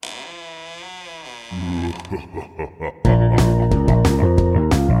Turn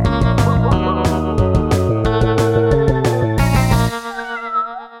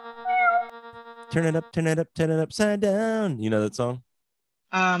it up, turn it up, turn it upside down. You know that song?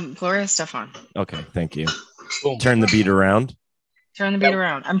 Gloria Stefan. Okay, thank you. Boom. Turn the beat around. Turn the beat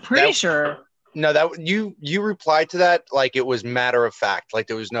around. I'm pretty sure. No, that you replied to that like it was matter of fact. Like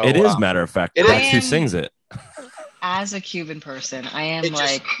there was no. It is matter of fact. It That's is. who sings it. As a Cuban person, I am It just-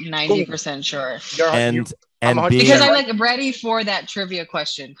 like 90% sure. And I'm being Because I'm like ready for that trivia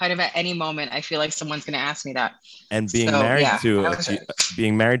question. Kind of at any moment, I feel like someone's going to ask me that. and being So, married yeah, to I was right.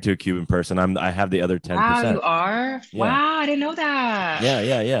 being married to a Cuban person, I have the other 10%. Wow, you are? Yeah. Wow, I didn't know that.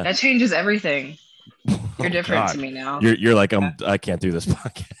 Yeah. That changes everything. You're different God. to me now. You're like I can't do this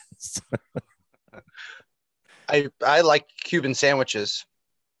podcast. I like Cuban sandwiches.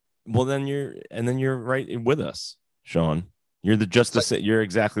 Well, then you're right with us, Sean. You're you're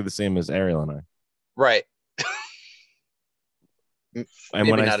exactly the same as Ariel and I. Right. And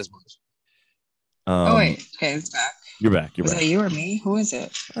Maybe when not as much. Oh, wait. Okay, it's back. You're back. Was that you or me? Who is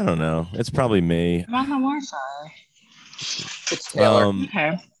it? I don't know. It's probably me. I'm on the Wi-Fi. It's Taylor.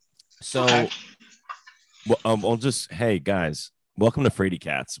 Okay. So, Okay. well, I'll just hey guys, welcome to Frady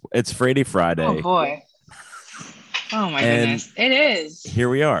Cats. It's Frady Friday. Oh, boy. Oh, my And goodness. It is. Here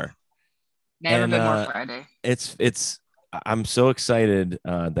we are. Never and, been more Friday. I'm so excited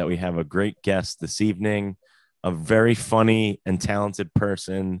that we have a great guest this evening, a very funny and talented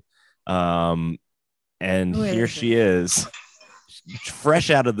person. And here she is, fresh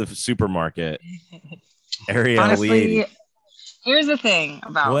out of the supermarket. Ariel Honestly, Lee. here's the thing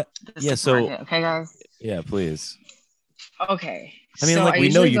about What? the Yeah, supermarket, okay, guys? Yeah, please. Okay. I mean, so like, we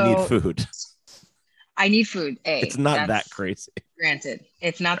know usually you need go- food. I need food. It's not that that's crazy. Granted,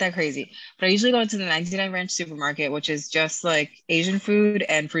 it's not that crazy. But I usually go to the 99 Ranch supermarket, which is just like Asian food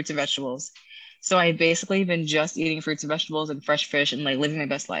and fruits and vegetables. So I've basically been just eating fruits and vegetables and fresh fish and like living my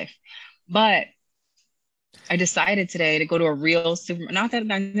best life. But I decided today to go to a real supermarket. Not that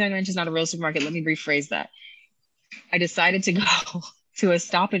 99 Ranch is not a real supermarket. Let me rephrase that. I decided to go to a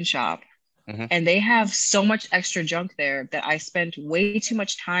Stop and Shop. Mhm. And they have so much extra junk there that I spent way too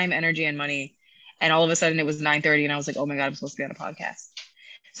much time, energy, and money. And all of a sudden it was 9:30 and I was like, oh my God, I'm supposed to be on a podcast.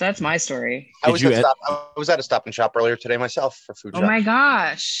 So that's my story. I was at a Stop and Shop earlier today myself for food. Oh my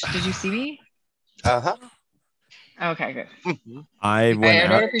gosh. Did you see me? Uh-huh. Okay, good. I I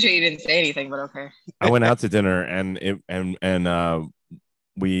don't appreciate you didn't say anything, but okay. I went out to dinner and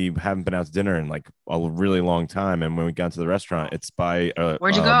we haven't been out to dinner in like a really long time. And when we got to the restaurant, it's by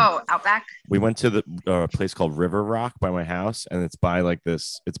where'd you go? Out back? We went to the place called River Rock by my house, and it's by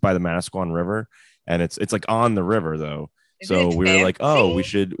it's by the Manasquan River, and it's like on the river though. So we were like, oh, we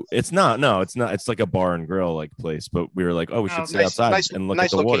should. It's not. No, it's not. It's like a bar and grill like place, but we were like, oh, we should sit outside and look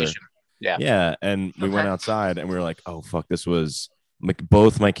at the water. Yeah, and we went outside and we were like, oh fuck, this was like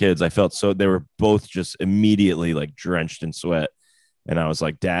both my kids. I felt so they were both just immediately like drenched in sweat. And I was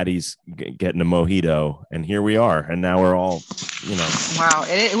like, Daddy's getting a mojito. And here we are. And now we're all, Wow.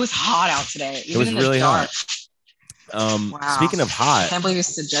 It was hot out today. It was really hot. Wow. Speaking of hot. I can't believe you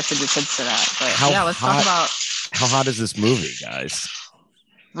suggested your kids to that. But let's talk about. How hot is this movie, guys?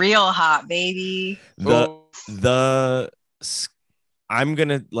 Real hot, baby. I'm going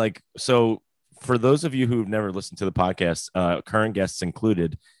to so for those of you who've never listened to the podcast, current guests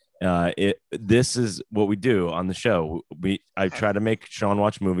included, this is what we do on the show. I try to make Sean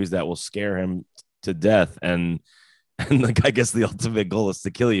watch movies that will scare him to death, and like I guess the ultimate goal is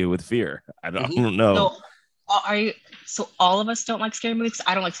to kill you with fear. I don't know. So all of us don't like scary movies?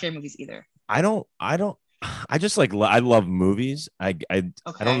 I don't like scary movies either. I just like I love movies. I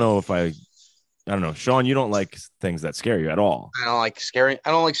don't know if I don't know. Sean, you don't like things that scare you at all. I don't like scary.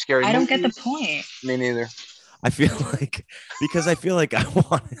 I don't movies. Get the point. Me neither. I feel like I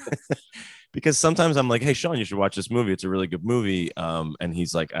want because sometimes I'm like, hey Sean, you should watch this movie. It's a really good movie. And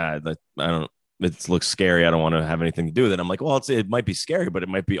he's like, I don't. It looks scary. I don't want to have anything to do with it. I'm like, well, it might be scary, but it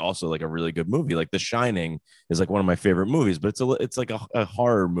might be also like a really good movie. Like The Shining is like one of my favorite movies, but it's like a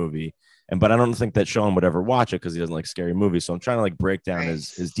horror movie. But I don't think that Sean would ever watch it because he doesn't like scary movies. So I'm trying to like break down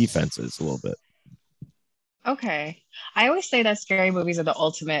his defenses a little bit. Okay. I always say that scary movies are the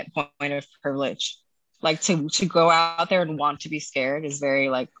ultimate point of privilege. Like to go out there and want to be scared is very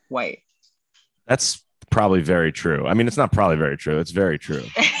like white. That's probably very true. I mean, it's not probably very true. It's very true.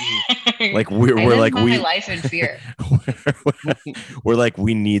 Like we're like my life in fear. we're like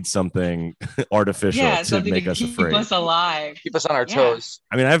we need something artificial to make us afraid. Keep us alive. Keep us on our toes.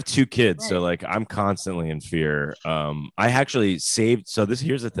 I mean, I have 2 kids, so like I'm constantly in fear. I actually saved. So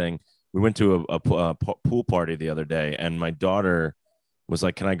here's the thing. We went to a pool party the other day, and my daughter was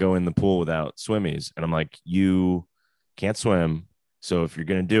like, can I go in the pool without swimmies? And I'm like, you can't swim. So if you're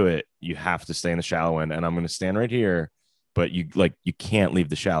going to do it, you have to stay in the shallow end. And I'm going to stand right here, but you can't leave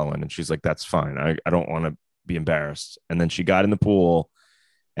the shallow end. And she's like, that's fine. I don't want to be embarrassed. And then she got in the pool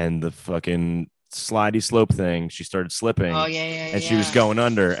and the fucking slidey slope thing, she started slipping. Oh, yeah. And she was going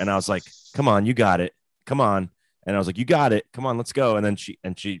under. And I was like, come on, you got it. Come on. And I was like, you got it. Come on, let's go. And then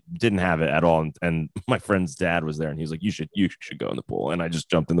she didn't have it at all. And my friend's dad was there and he was like, you should go in the pool. And I just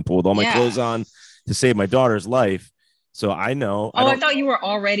jumped in the pool with all my clothes on to save my daughter's life. So I know. Oh, I thought you were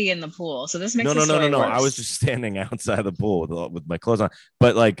already in the pool. So this makes no. I was just standing outside the pool with my clothes on.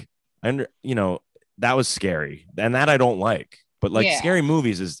 But like, that was scary. And that I don't like. But like scary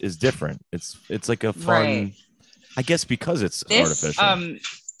movies is different. It's like a fun, I guess, because it's artificial.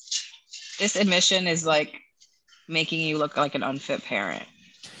 This admission is like making you look like an unfit parent.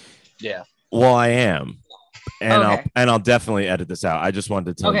 Yeah. Well, I am. And I'll definitely edit this out. I just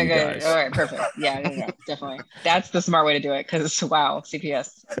wanted to tell you guys. All right, perfect. Yeah, definitely. That's the smart way to do it because wow,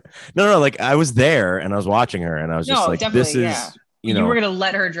 CPS. No, like I was there and I was watching her and I was just like, this is, you were gonna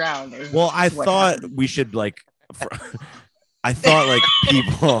let her drown. Well, I thought we should like. I thought like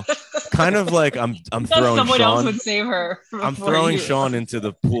people kind of like I'm throwing someone Sean, else would save her. I'm throwing Sean into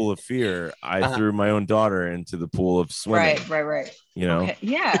the pool of fear. I threw my own daughter into the pool of swimming. Right. Okay.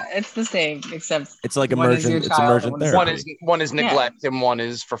 Yeah, it's the same except it's like emergent therapy. One is neglect and one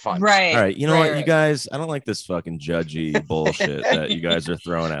is for fun. Right. All right. You know what, you guys, I don't like this fucking judgy bullshit that you guys are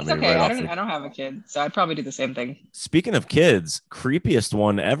throwing at me. Okay, I don't have a kid, so I'd probably do the same thing. Speaking of kids, creepiest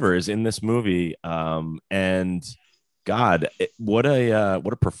one ever is in this movie. And God, what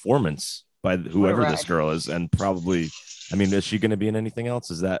a performance by whoever this girl is, and probably, I mean, is she going to be in anything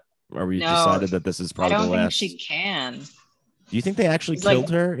else? Are we decided that this is probably the last? I don't think she can. Do you think they actually killed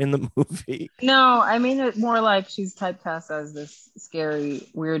her in the movie? No, I mean it more like she's typecast as this scary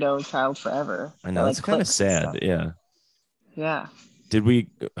weirdo child forever. I know, it's kind of sad. Yeah. Did we?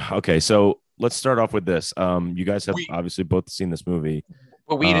 Okay, so let's start off with this. You guys have obviously both seen this movie.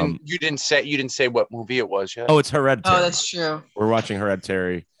 But we didn't. You didn't say what movie it was yet. Oh, it's Hereditary. Oh, that's true. We're watching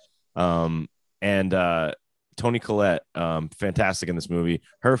Hereditary, and Toni Collette, fantastic in this movie.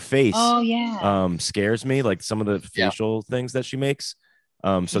 Her face, scares me. Like some of the facial things that she makes.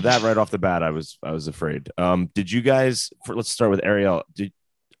 So that right off the bat, I was afraid. Did you guys? Let's start with Ariel.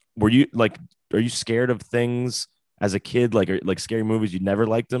 Are you scared of things as a kid? Like scary movies, you never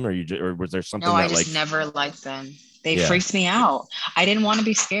liked them, or was there something? No, I just never liked them. They freaked me out. I didn't want to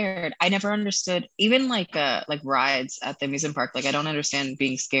be scared. I never understood, even like rides at the amusement park. Like I don't understand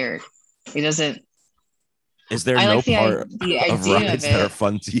being scared. It doesn't. Is there no part of rides that are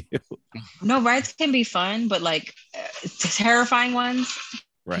fun to you? No, rides can be fun, but like terrifying ones,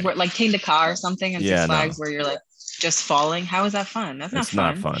 right? Where, like King Car or something and Six Flags, where you're like just falling. How is that fun? That's not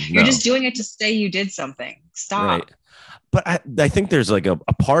fun. Not fun. You're just doing it to say you did something. Stop. Right. But I think there's like a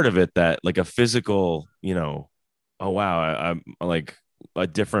part of it that like a physical, oh wow, I'm like a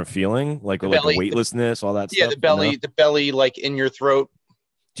different feeling, like belly, a weightlessness, all that stuff. Yeah, the belly like in your throat.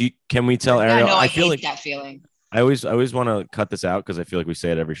 Can we tell Ariel? No, I feel hate like that feeling. I always want to cut this out because I feel like we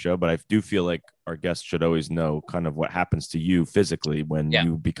say it every show, but I do feel like our guests should always know kind of what happens to you physically when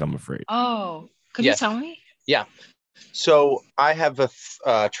you become afraid. Oh, could you tell me? Yeah. So I have a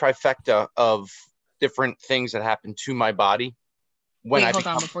trifecta of different things that happen to my body. Hold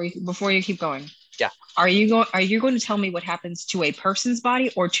on before you keep going. Yeah. Are you going to tell me what happens to a person's body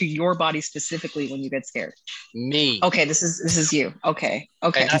or to your body specifically when you get scared? Me. Okay, this is you. Okay.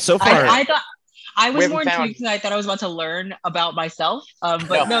 And so far, I thought I was more intrigued because I thought I was about to learn about myself.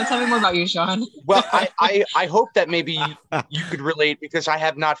 But no, tell me more about you, Sean. Well, I hope that maybe you could relate because I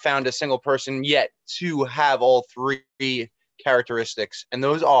have not found a single person yet to have all three characteristics, and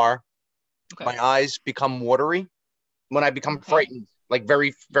those are my eyes become watery when I become frightened, like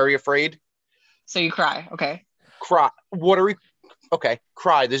very, very afraid. So you cry, okay? Cry, watery, okay.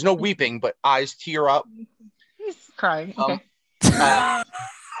 Cry. There's no weeping, but eyes tear up. He's crying. Okay.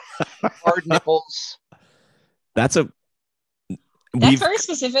 Hard nipples. That's very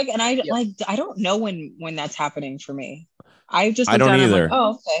specific, and I don't know when that's happening for me. I don't either. Like,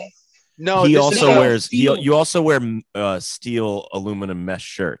 oh, okay. No, he also wears. You also wear steel aluminum mesh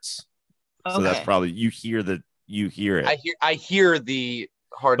shirts. Okay. So that's probably you hear it. I hear the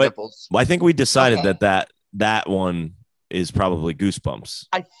hard nipples. I think we decided that one is probably Goosebumps.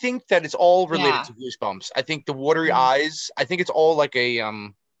 I think that it's all related to Goosebumps. I think the watery eyes. I think it's all like a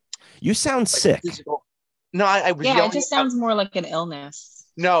You sound sick. No, I was. Yeah, it just sounds more like an illness.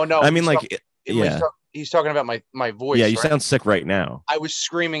 No. I mean, he's talking about my voice. Yeah, you sound sick right now. I was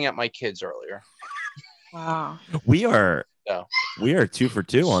screaming at my kids earlier. Wow. We are So We are 2 for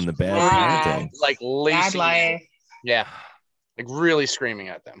 2 on the bad Yeah. parenting. like Bad Lacey, life. yeah, like really screaming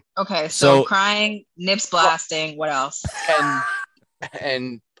at them. Okay, So- so crying, nips blasting. What else?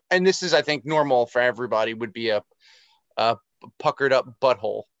 And this is, I think, normal for everybody. Would be a puckered up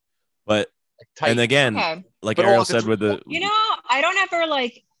butthole. But Tight. and again, Okay. like But Ariel all said with the You know, I don't ever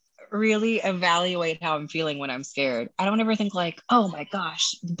like really evaluate how I'm feeling when I'm scared. I don't ever think like, oh my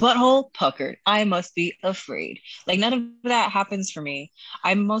gosh, butthole puckered. I must be afraid. Like none of that happens for me.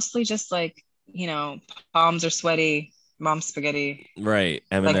 I'm mostly just like, you know, palms are sweaty, mom's spaghetti, right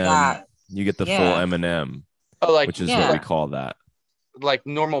like Eminem, that. you get the full Yeah. Eminem, Oh, like which is Yeah. what we call that. like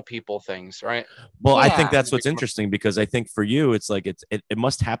normal people things, right? Well, I Yeah. think that's what's interesting because I think for you, it's like it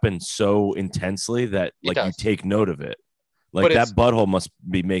must happen so intensely that like you does. take note of it. Like But that it's- butthole must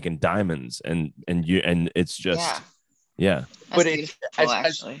be making diamonds, and it's just yeah. That's But it's beautiful, as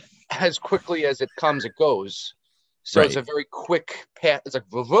actually. as quickly as it comes, it goes. So it's Right. a very quick path. It's like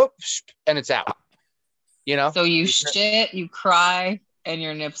whoop, and it's out. You know? So you shit, you cry, and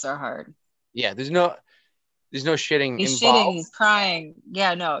your nips are hard. Yeah. There's no shitting He's involved. shitting, he's crying.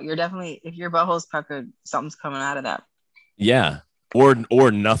 Yeah, no, you're definitely, if your butthole's puckered, something's coming out of that. Yeah. Or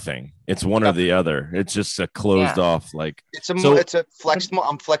nothing. It's one or the other. It's just a closed Yeah. off like. It's a So- it's a flex.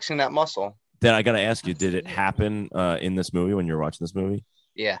 I'm flexing that muscle. Then I gotta ask you, did it happen in this movie when you were watching this movie?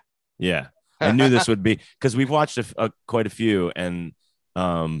 Yeah. Yeah, I knew this would be because we've watched quite a few, and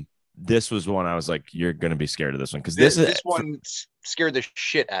this was one I was like, you're gonna be scared of this one because This this is one scared the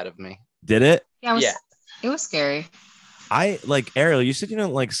shit out of me. did it. Yeah, Yeah. it was scary. I like Ariel. You said you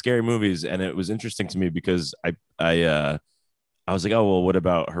don't like scary movies, and it was interesting to me because I was like, oh well, what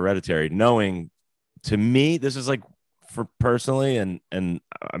about Hereditary? Knowing to me, this is like for personally, and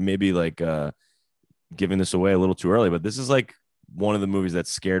maybe like giving this away a little too early, but this is like one of the movies that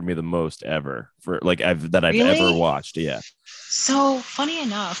scared me the most ever for like I've Really? ever watched. Yeah. So funny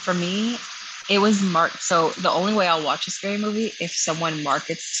enough, for me, it was marked. So the only way I'll watch a scary movie if someone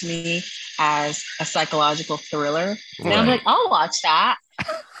markets to me as a psychological thriller, then I'm Right. like, I'll watch that.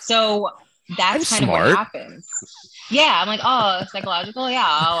 So that's I'm kind of what smart. happens. Yeah, I'm like, oh, psychological. Yeah,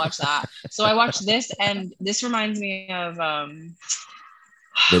 I'll watch that. So I watched this, and this reminds me of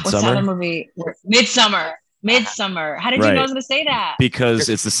what's that other Midsummer? movie? Midsummer. Midsummer. How did you Right. know I was going to say that? Because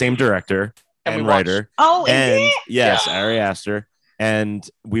it's the same director And and we watched- writer. Oh, is And it? yes, Yeah. Ari Aster. And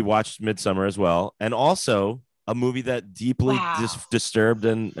we watched Midsummer as well. And also a movie that deeply Wow. disturbed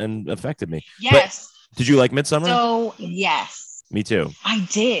and affected me. Yes. Did you like Midsummer? So yes, Me too. I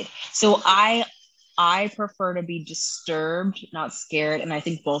did. So I prefer to be disturbed, not scared, and I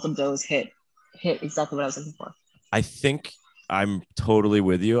think both of those hit exactly what I was looking for. I think I'm totally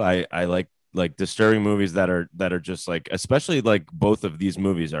with you. I like disturbing movies that are just like, especially like both of these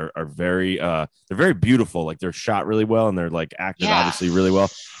movies are very they're very beautiful. Like they're shot really well and they're like acted Yeah. obviously really well.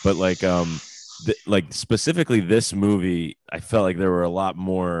 But like like specifically this movie, I felt like there were a lot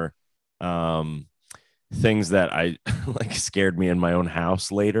more things that I like scared me in my own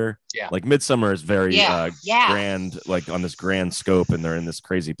house later. Yeah. Like Midsummer is very Yeah. grand, like on this grand scope, and they're in this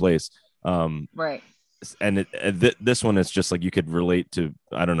crazy place. Right. And this one is just like you could relate to,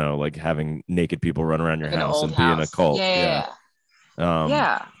 I don't know, like having naked people run around your Like an house old and be in a house. cult. Yeah.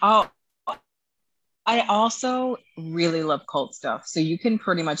 Yeah. Oh, I also really love cult stuff. So you can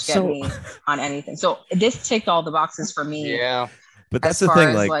pretty much get So- me on anything. So this ticked all the boxes for me. Yeah. But that's As the far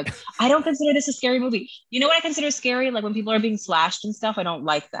thing, as like, I don't consider this a scary movie. You know what I consider scary? Like when people are being slashed and stuff. I don't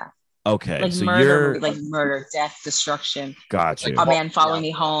like that. okay, Like so murder, you're movie, like murder, death, destruction. got you. A man following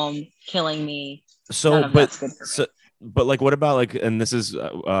me home, killing me. None So, of but that's good for me. so, but like, what about like, and this is,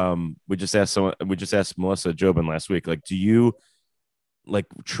 we just asked Melissa Jobin last week. Like, do you like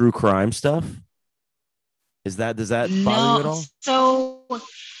true crime stuff? Does that bother you at all? So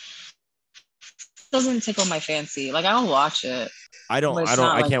doesn't tickle my fancy. Like I'll watch it. I don't. but it's I don't.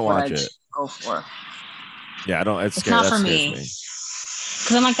 not, I like, can't what watch I'd it. Go for. Yeah, I don't. It's not that for scares me.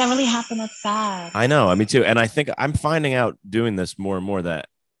 Because I'm like, that really happened. That's sad. I know. Me too. And I think I'm finding out doing this more and more that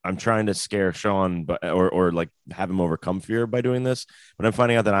I'm trying to scare Sean, but or like have him overcome fear by doing this. But I'm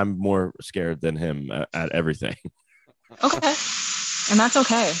finding out that I'm more scared than him at everything. Okay. And that's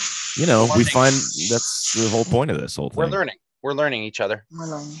okay. You know, we Learning. find that's the whole point of this whole thing. We're learning. We're learning each other. We're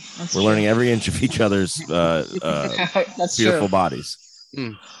learning. That's We're true. learning every inch of each other's That's fearful true. bodies.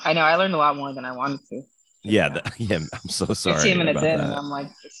 I know. I learned a lot more than I wanted to. Yeah, yeah. I'm so sorry 15 minutes about in, and that. I'm like,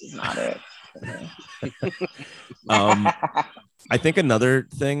 this is not it. I think another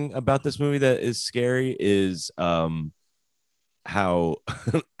thing about this movie that is scary is how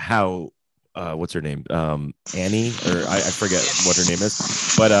what's her name? Annie, or I forget what her name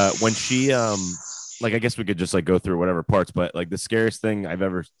is. But when she like I guess we could just like go through whatever parts, but like the scariest thing I've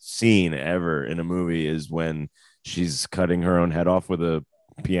ever seen ever in a movie is when she's cutting her own head off with a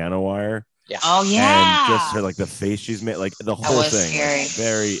piano wire. Yeah. Oh yeah. And just her like the face she's made, like the whole was thing, scary. like,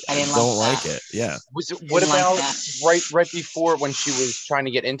 very. I didn't don't like like that. it. Yeah. What about that. right before when she was trying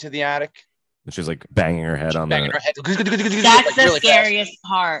to get into the attic? She's like banging her head on Banging the. her head. That's like, the really scariest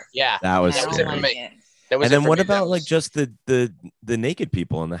part. Yeah. That was I don't scary. like it. That was And then it for what me. about That like was- just the naked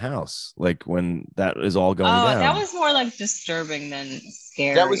people in the house, like when that is all going Oh, down? that was more like disturbing than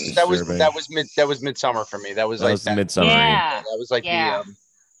scary. that was Disturbing. Midsummer for me. That was That like was that. Midsummer. Yeah. That was like Yeah.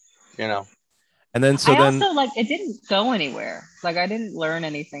 the And then so I then also like it didn't go anywhere. Like I didn't learn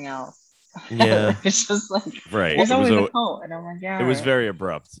anything else. yeah, It's just like right. there's It was always a cult, and I'm like, yeah. it was right. very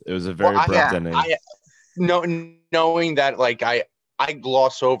abrupt. It was a very Well, abrupt yeah. ending. Knowing that like I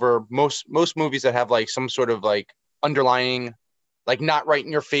gloss over most movies that have like some sort of like underlying, like not right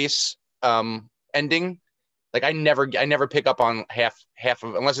in your face ending. Like I never pick up on half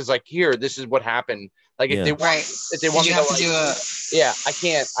of, unless it's like, here, this is what happened. Like if Yeah. they want, Right. if they Did want you me have to to like, do a yeah, I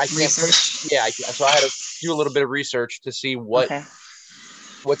can't. research? Yeah, so I had to do a little bit of research to see what Okay.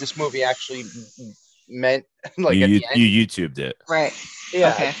 this movie actually meant. Like you at the end. you YouTubed it. Right.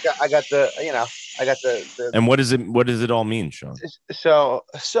 Yeah, Okay. I got the And what does it all mean, Sean? so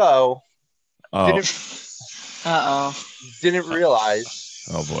Oh, didn't realize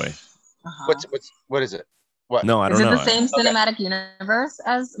oh boy. what is it? What? No, I Is don't it know. the same cinematic universe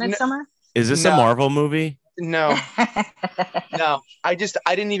as Midsummer? Is this a No. Marvel movie? No, no. I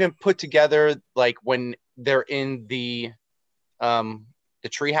didn't even put together like when they're in the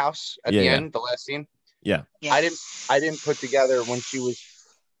treehouse at the end, the last scene. Yeah. Yeah. I didn't put together when she was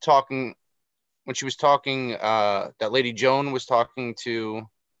talking. That Lady Joan was talking to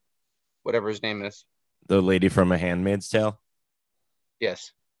whatever his name is. The lady from A Handmaid's Tale.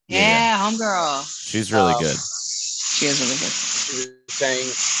 Yes. Yeah, homegirl. She's really good. She is really good.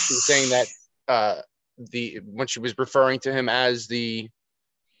 She was saying that when she was referring to him as the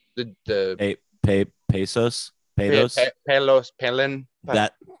Pesos. Pelin.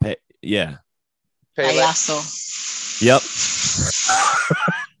 Yeah. Payaso. Yep.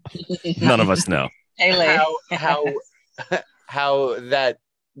 None of us know. Pele. how that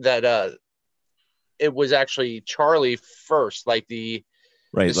it was actually Charlie first, like the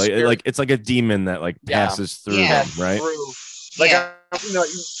Right. the Like spirit- it's like a demon that like Yeah. passes through Yeah. them, right? through. Like Yeah.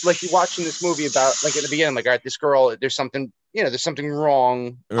 like you're watching this movie about, like at the beginning, like, all right, this girl, there's something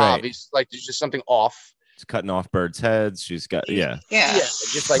wrong. Right. Obvious, like there's just something off. She's cutting off birds' heads. She's got Yeah.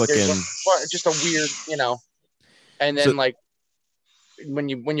 Just like there's just a weird, and then So- like when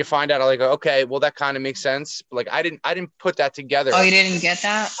you find out, like, okay, well that kind of makes sense. But like I didn't put that together. Oh, you didn't get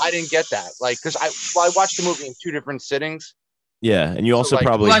that? I didn't get that, like, because I watched the movie in 2 different sittings. Yeah, and you also like,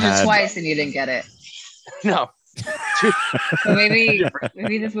 probably You watched it had twice and you didn't get it. No, So maybe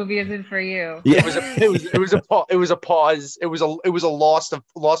this movie isn't for you. Yeah. it was a pause. It was a loss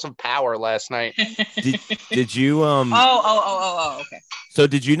of power last night. Did you Oh, okay. So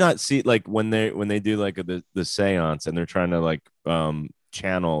did you not see, like, when they do like the seance and they're trying to like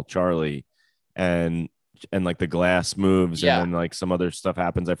channel Charlie and like the glass moves Yeah. and then like some other stuff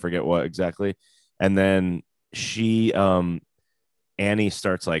happens, I forget what exactly, and then she Annie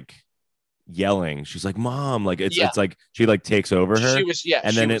starts like yelling, she's like, "Mom," like it's like she like takes over her,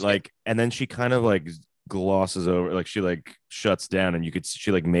 and then she kind of like glosses over, like she like shuts down, and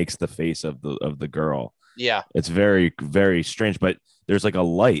she like makes the face of the girl. Yeah, It's very, very strange, but there's like a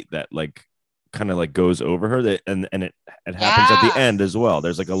light that like kind of like goes over her, that and it happens at the end as well.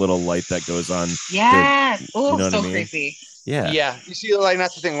 There's like a little light that goes on. Yes. Oh, you know what so I mean? creepy. Yeah. You see, like,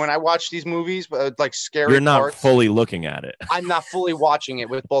 that's the thing. When I watch these movies, like scary, You're not parts, fully looking at it. I'm not fully watching it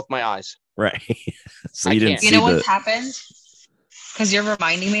with both my eyes. Right. So I you didn't can't. see You know what's happened? Because you're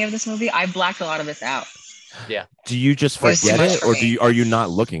reminding me of this movie. I blacked a lot of this out. Do you just It was too forget much it, for or me. are you not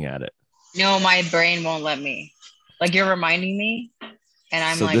looking at it? No, my brain won't let me. Like, you're reminding me, and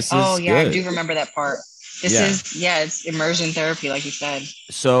I'm So like, this is oh yeah, I good. do remember that part. It's immersion therapy, like you said.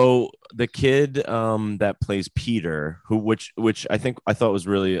 So the kid that plays Peter, which I thought was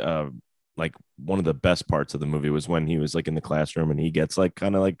really like one of the best parts of the movie, was when he was like in the classroom and he gets like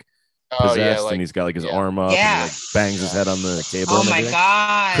kind of like possessed, and he's got like his arm up, and he like bangs his head on the table. Oh and my everything.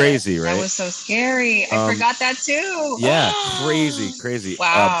 god, Crazy, right? That was so scary. I forgot that too. Yeah, crazy.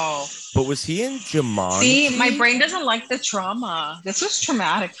 Wow. But was he in Jumanji? See, my brain doesn't like the trauma. This was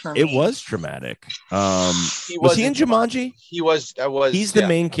traumatic for me. It was traumatic. Was he in Jumanji? He was. He's the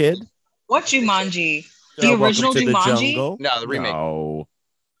main kid. What Jumanji? The Welcome original to the Jumanji? Jungle? No, the remake. No.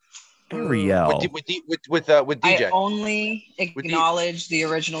 Ariel. With DJ. I only acknowledge the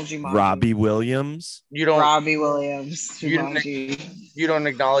original Jumanji. Robbie Williams. You don't. Robbie Williams. Jumanji. You don't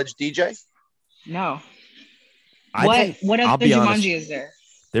acknowledge DJ. No. What other Jumanji is there?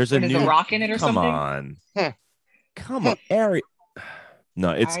 There's a new Rock in it or something. Come on, Ariel.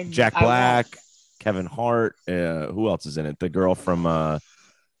 No, it's Jack Black, Kevin Hart. Who else is in it? The girl from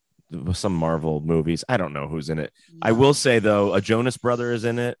some Marvel movies. I don't know who's in it. No. I will say though, a Jonas brother is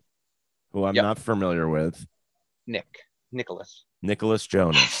in it, who I'm not familiar with. Nicholas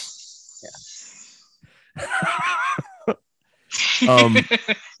Jonas.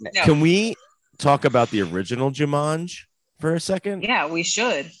 Yeah. Can we talk about the original Jumanji for a second? Yeah, we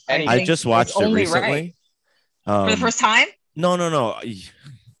should. I just watched it recently. Right. For the first time? No.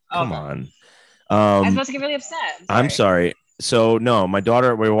 Come on. I was about to get really upset. I'm sorry. So no, my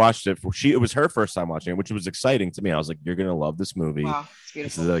daughter, we watched it. It was her first time watching it, which was exciting to me. I was like, "You're gonna love this movie. Wow, it's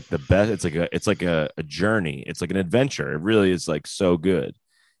beautiful. This is like the best. It's like a journey. It's like an adventure. It really is like so good."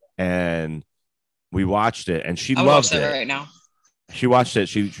 And we watched it, and she loved it. Right now, she watched it.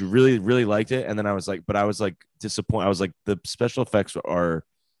 She really really liked it. And then I was like disappointed. I was like, the special effects are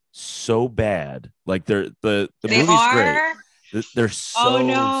so bad. Like the movie's great. They're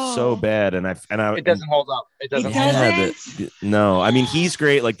so bad, and it doesn't hold up. It doesn't. No, I mean, he's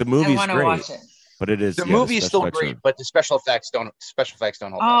great. Like the movie's great, watch it. But it is the movie's still great, but the special effects don't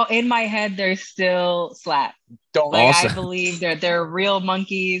hold up. In my head, they're still slap. I believe they're real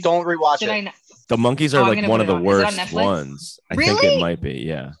monkeys. Don't rewatch it. The monkeys are like one of the worst ones. I think it might be.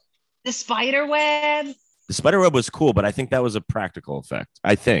 Yeah. The spider web. The spider web was cool, but I think that was a practical effect.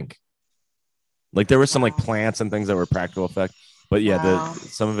 I think. Like there were some like plants and things that were practical effect, but yeah,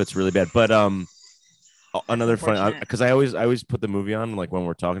 some of it's really bad. But another funny, because I always put the movie on like when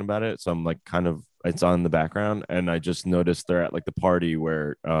we're talking about it, so I'm like it's on in the background, and I just noticed they're at like the party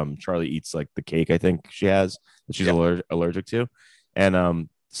where Charlie eats like the cake I think she has that she's allergic to, and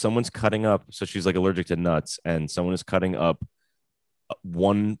someone's cutting up, so she's like allergic to nuts, and someone is cutting up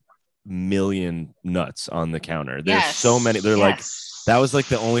 1 million nuts on the counter. There's so many. They're like. That was like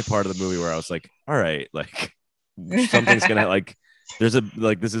the only part of the movie where I was like, all right, like something's gonna like there's a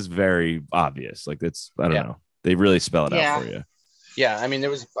like this is very obvious. Like it's I don't know. They really spell it out for you. Yeah, I mean there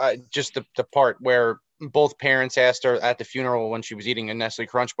was just the part where both parents asked her at the funeral when she was eating a Nestle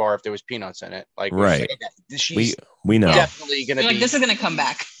Crunch bar if there was peanuts in it. Like right. She's we know definitely gonna be this is gonna come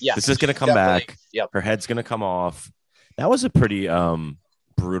back. Yeah. This is gonna come back. Yep. Her head's gonna come off. That was a pretty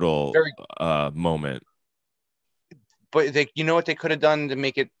brutal moment. But you know what they could have done to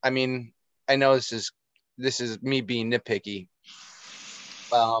make it. I mean, I know this is me being nitpicky.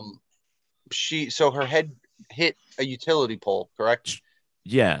 So her head hit a utility pole, correct?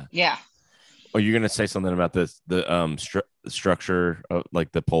 Yeah. Yeah. Are you gonna say something about the structure of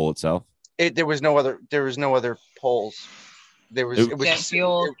like the pole itself? There was no other poles.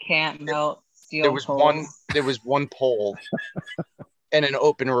 Fuel can't melt steel. There was one pole and an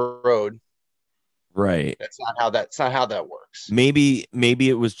open road. Right. That's not how that works. Maybe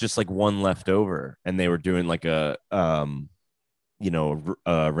it was just like one left over and they were doing like a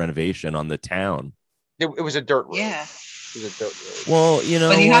renovation on the town. It was a dirt road. Yeah. It was a dirt road. Well,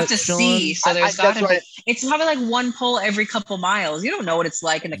 but you have to see, so there's gotta be. It's probably like one pole every couple miles. You don't know what it's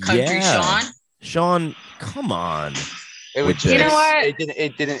like in the country, Sean, come on. You know what? It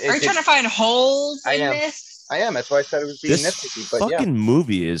didn't. Are you trying to find holes in this? I am. That's why I said it was being nitpicky. But fucking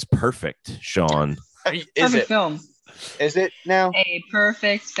movie is perfect, Sean. Perfect film. Is it now? A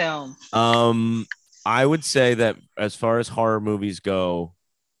perfect film. I would say that as far as horror movies go,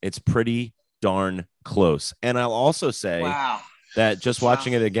 it's pretty darn close. And I'll also say that just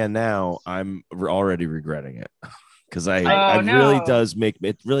watching it again now, I'm already regretting it. Because really does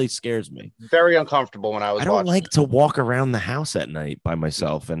it really scares me. Very uncomfortable when I was. I don't like to walk around the house at night by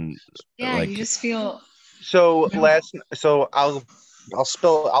myself, and you just feel. So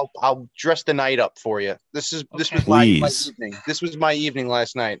I'll dress the night up for you. This was my evening. This was my evening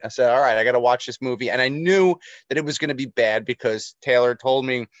last night. I said, all right, I got to watch this movie, and I knew that it was going to be bad because Taylor told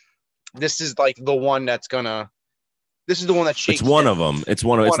me this is like the one that's gonna. This is the one that shakes. It's one of them. It's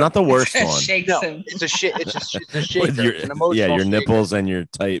one of. It's not the worst one. It's a shit. It's a shaker. Your nipples and your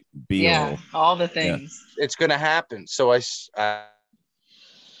tight beehole. Yeah, all the things. Yeah. It's gonna happen. So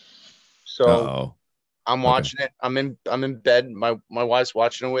I'm watching it. I'm in bed. My wife's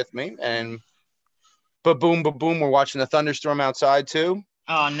watching it with me, and boom, we're watching the thunderstorm outside too.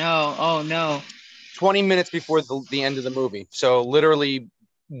 Oh no! 20 minutes before the end of the movie. So literally,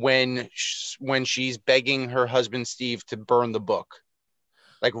 when she's begging her husband Steve to burn the book,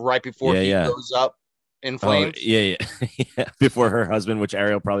 like right before he goes up, in flames. Yeah. Before her husband, which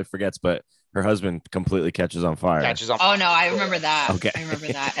Ariel probably forgets, but her husband completely catches on fire. Oh no, I remember that. Okay. I remember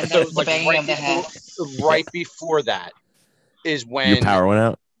that. And So, the banging of the head. Right before that is when your power went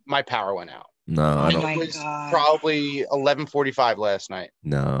out. My power went out. No, I don't. It was probably 11:45 last night.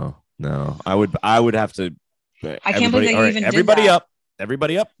 No. I would have to. I can't believe they even everybody did that. up.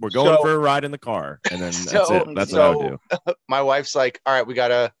 Everybody up. We're going for a ride in the car, and then that's it. That's what I would do. My wife's like, "All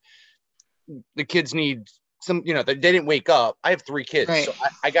right, the kids need some. You know, they didn't wake up. I have 3 kids, right. So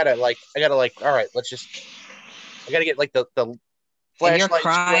I gotta like. All right, I gotta get like the flashlight. You're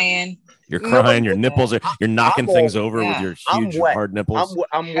crying. You're crying. Your nipples are. You're knocking things over with your huge hard nipples.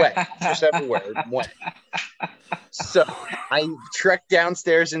 I'm wet. Just everywhere. I'm wet. So I trekked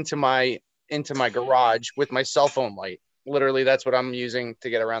downstairs into my garage with my cell phone light. Literally, that's what I'm using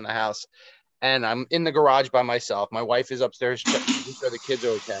to get around the house. And I'm in the garage by myself. My wife is upstairs making sure the kids are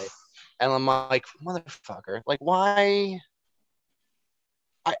okay. And I'm like, motherfucker, like, why?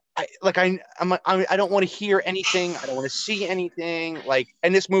 I don't want to hear anything. I don't want to see anything. Like,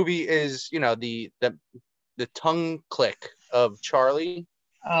 and this movie is, you know, the tongue click of Charlie.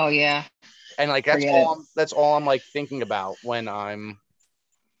 Oh yeah. And like that's all I'm like thinking about when I'm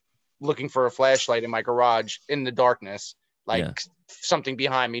looking for a flashlight in my garage in the darkness, like something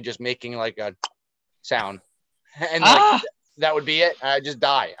behind me just making like a sound, and like, that would be it. I would just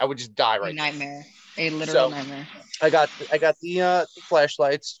die right now. Nightmare, a literal nightmare. I got the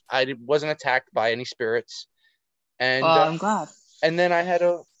flashlights. I wasn't attacked by any spirits, and I'm glad. And then I had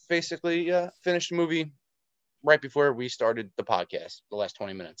to basically finish the movie right before we started the podcast, the last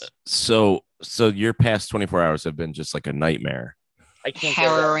 20 minutes. So your past 24 hours have been just like a nightmare.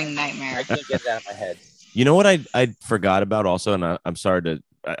 Harrowing nightmare. I can't get that in my head. You know what I forgot about also, and I'm sorry to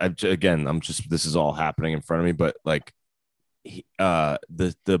I'm just this is all happening in front of me, but like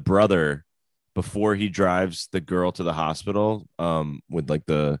the brother, before he drives the girl to the hospital with like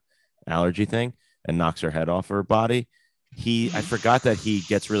the allergy thing and knocks her head off her body. I forgot that he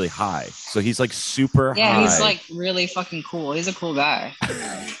gets really high. So he's like super high. Yeah, he's like really fucking cool. He's a cool guy.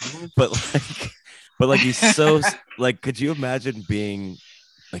 but like he's so like, could you imagine being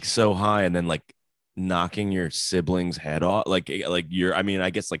like so high and then like knocking your sibling's head off? Like I mean, I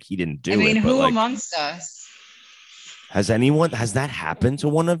guess like he didn't do it. I mean, who like, amongst us? Has that happened to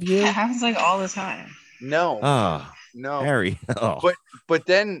one of you? It happens like all the time. No. No, Harry. Oh. But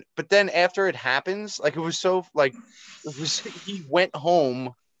then after it happens, like he went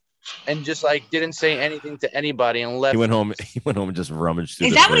home and just like didn't say anything to anybody and left. He went home and just rummaged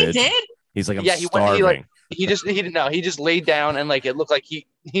through the fridge. What he did? He's like, I'm starving. He just laid down and like it looked like he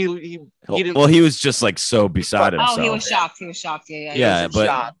didn't. Well, he was just like so beside himself. Oh, he was shocked. Yeah,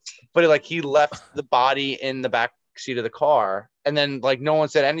 but like he left the body in the back seat of the car, and then like no one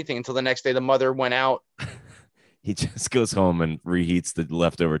said anything until the next day. The mother went out. He just goes home and reheats the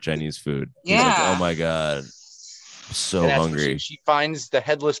leftover Chinese food. Yeah. He's like, oh my God, I'm so hungry. She finds the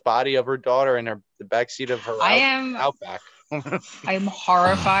headless body of her daughter in the back seat of her Outback. I'm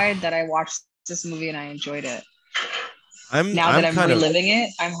horrified that I watched this movie and I enjoyed it. Now that I'm reliving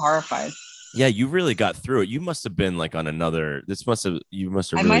it, I'm horrified. Yeah, you really got through it. You must have been like on another. You must have. I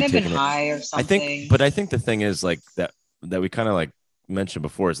really might have been high or something. I think the thing is like that we kind of like mentioned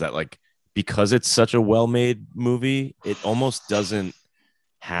before is that like, because it's such a well-made movie, it almost doesn't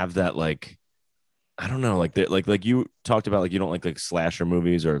have that like, I don't know, like like you talked about, like you don't like slasher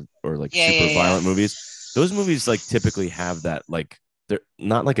movies or like super violent movies. Those movies like typically have that, like they're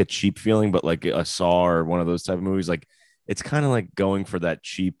not like a cheap feeling, but like a Saw or one of those type of movies. Like it's kind of like going for that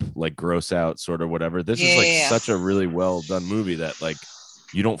cheap, like gross out sort of whatever. This is like such a really well done movie that like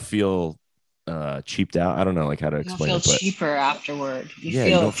you don't feel cheaped out. I don't know like how to explain it. You feel cheaper afterward. You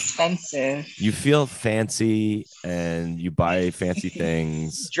feel expensive. You feel fancy and you buy fancy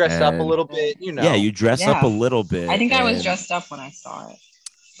things. Dress up a little bit, you know. Yeah, you dress up a little bit. I think I was dressed up when I saw it.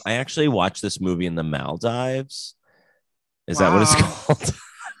 I actually watched this movie in the Maldives. Is that what it's called?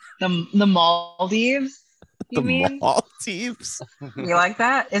 The Maldives? You mean? Maldives? You like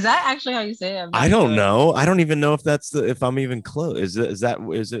that? Is that actually how you say it? I don't know. I don't even know if I'm even close.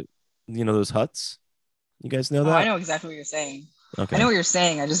 Is it you know those huts? You guys know that? I know exactly what you're saying. Okay. I know what you're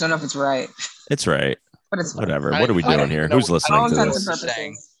saying. I just don't know if it's right. It's right. But it's whatever. What are we doing here? Who's listening to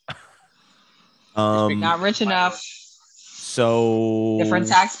this? Not rich enough. So different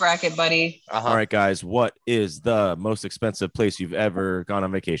tax bracket, buddy. All right, guys. What is the most expensive place you've ever gone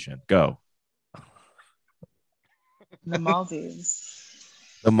on vacation? Go. The Maldives.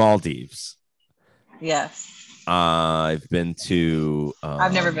 The Maldives. Yes. I've been to.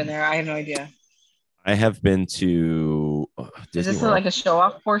 I've never been there. I have no idea. I have been to Is Disney this World. like a show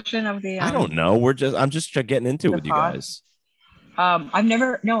off portion of the? I don't know. I'm just getting into it with you pod? guys. I've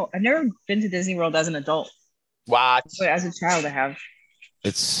never been to Disney World as an adult. What? But as a child, I have.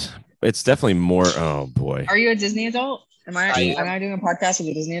 It's definitely more. Oh boy. Are you a Disney adult? Am I doing a podcast with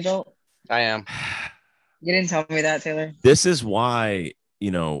a Disney adult? I am. You didn't tell me that, Taylor. This is why,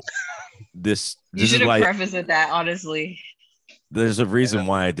 this. You should is have why prefaced it that, honestly. there's a reason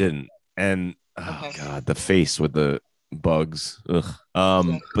why I didn't. And God, the face with the bugs. Ugh.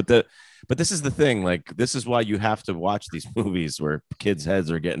 But this is the thing. Like, this is why you have to watch these movies where kids'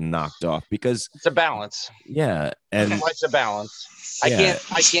 heads are getting knocked off, because it's a balance. Yeah, and it's a balance. Yeah.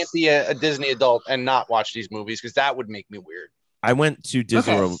 I can't be a Disney adult and not watch these movies, because that would make me weird. I went to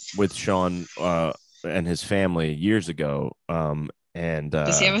Disney World with Sean and his family years ago. And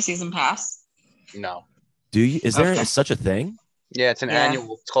does he have a season pass? No. Do you? Is there such a thing? Yeah, it's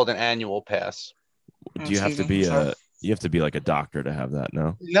annual. It's called an annual pass. Do you have to be you have to be like a doctor to have that?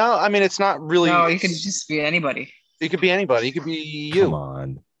 No. No, I mean, it's not really. No, you could just be anybody. It could be anybody. It could be you. Come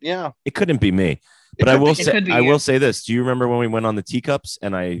on. Yeah. It couldn't be me. But I will say this. Do you remember when we went on the teacups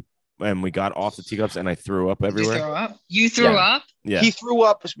and we got off the teacups and I threw up everywhere? You threw up? You threw up? Yeah. He threw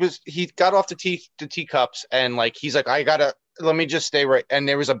up. He got off the teacups and like he's like, let me just stay right. And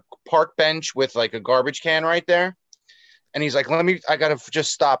there was a park bench with like a garbage can right there. And he's like, I gotta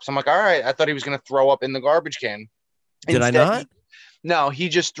just stop. So I'm like, all right. I thought he was gonna throw up in the garbage can. Did I not? No, he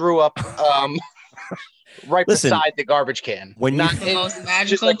just threw up right beside the garbage can. When not the most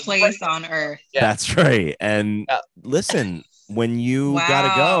magical place on earth. Yeah. That's right. And listen, when you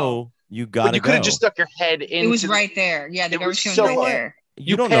gotta go, you gotta go. You could have just stuck your head in. It was right there. Yeah, the garbage can was right there.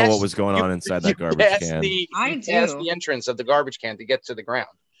 You don't know what was going on inside that garbage can. I do. Past the entrance of the garbage can to get to the ground.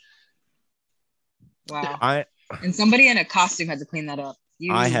 Wow. And somebody in a costume had to clean that up.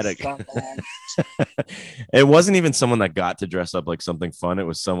 It wasn't even someone that got to dress up like something fun. It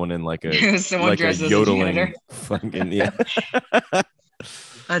was someone in like a yodeling fucking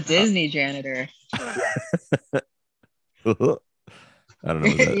a Disney janitor. I don't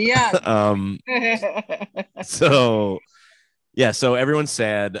know. Yeah. So everyone's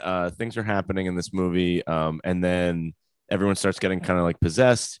sad. Things are happening in this movie. And then everyone starts getting kind of like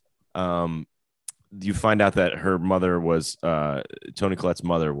possessed. You find out that her mother was Toni Collette's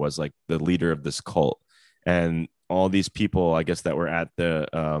mother was like the leader of this cult, and all these people, I guess, that were at the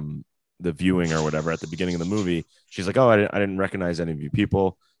viewing or whatever at the beginning of the movie. She's like, "Oh, I didn't recognize any of you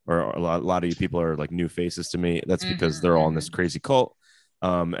people, or a lot of you people are like new faces to me." That's because they're all in this crazy cult.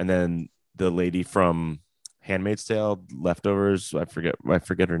 And then the lady from Handmaid's Tale, Leftovers, I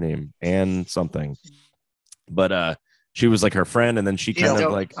forget her name, Anne something, but she was like her friend, and then she kind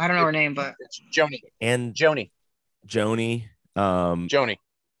of like, I don't know her name, but it's Joni. And Joni. Joni. And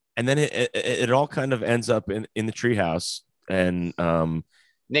then it all kind of ends up in the treehouse, and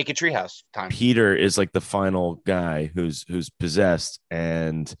naked treehouse time. Peter is like the final guy who's possessed,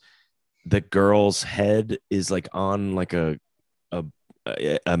 and the girl's head is like on like a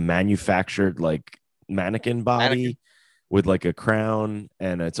manufactured like mannequin body with like a crown,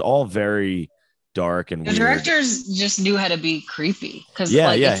 and it's all very dark and the weird. Directors just knew how to be creepy, because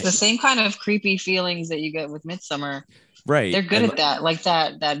it's the same kind of creepy feelings that you get with Midsommar. Right, they're good at that, like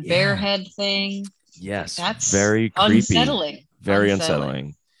that bear head thing. Yes, that's very creepy, unsettling. Very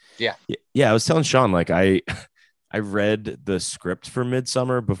unsettling. Yeah. I was telling Sean, like I read the script for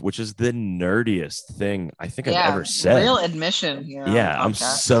Midsommar, which is the nerdiest thing I think I've ever said. Real admission here. I'm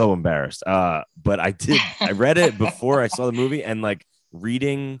so embarrassed. But I read it before I saw the movie, and like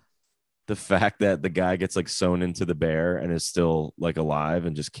reading the fact that the guy gets like sewn into the bear and is still like alive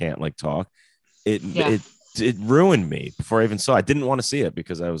and just can't like talk, it ruined me before I even saw it. I didn't want to see it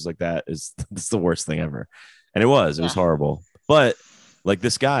because I was like, that's the worst thing ever. And it was horrible. But like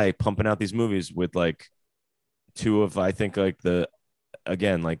this guy pumping out these movies with like two of the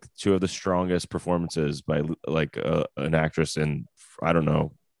strongest performances by like an actress in, I don't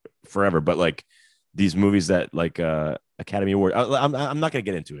know, forever, but like these movies that like Academy Award. I'm not going to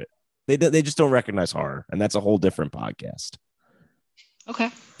get into it. They just don't recognize horror, and that's a whole different podcast. Okay.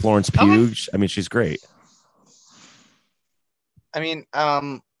 Florence Pugh, I mean, she's great. I mean,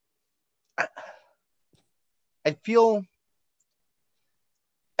 I feel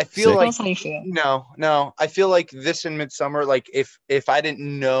Sick? like how you feel. No. I feel like this in Midsommar, like if I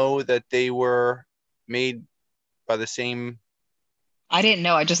didn't know that they were made by the same. I didn't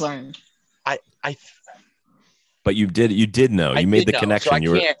know. I just learned. But you did know. You made the connection.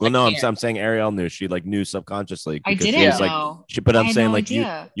 So I'm saying Ariel knew. She like knew subconsciously. I didn't know. But I'm saying like you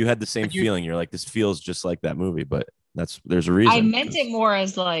had the same feeling. You're like, this feels just like that movie, but there's a reason. I meant it more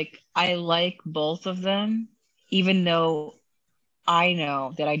as like I like both of them, even though I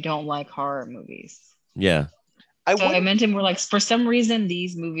know that I don't like horror movies. Yeah. I meant it more like, for some reason,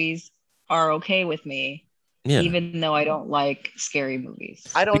 these movies are okay with me, Yeah. even though I don't like scary movies.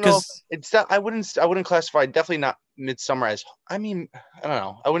 I don't know if it's that I wouldn't classify, definitely not Midsommar as, I mean, I don't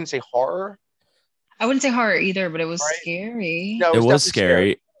know. I wouldn't say horror. I wouldn't say horror either, but it was scary. No, it was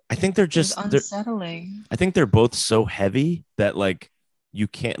scary. I think they're just unsettling. I think they're both so heavy that like you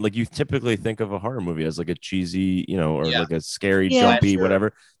can't, like, you typically think of a horror movie as like a cheesy, you know, or like a scary, jumpy,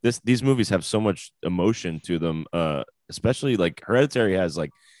 whatever. These movies have so much emotion to them. Especially like Hereditary has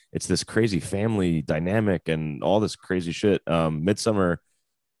like, it's this crazy family dynamic and all this crazy shit. Midsommar,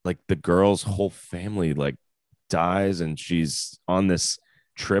 like the girl's whole family like dies and she's on this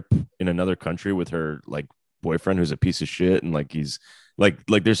trip in another country with her like boyfriend who's a piece of shit, and like he's like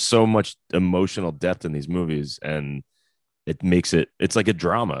there's so much emotional depth in these movies, and it makes it's like a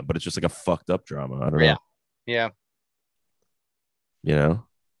drama, but it's just like a fucked up drama. I don't know. Yeah. You know?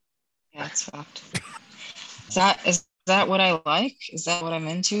 Yeah, it's fucked. Is that what I like? Is that what I'm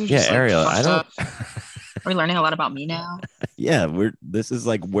into? Just yeah, Ariel, I don't We're learning a lot about me now. Yeah, this is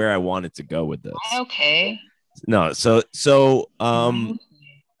like where I wanted to go with this. Okay. No,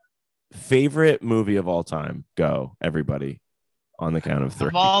 favorite movie of all time. Go, everybody. On the count of 3.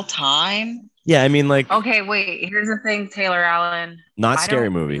 Of all time? Yeah, I mean, like. Okay, wait. Here's the thing, Taylor Allen. Not scary I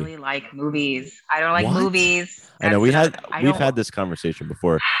movie. don't really like movies. I don't like movies. I know we've had this conversation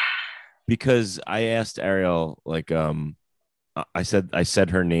before, because I asked Ariel, like, I said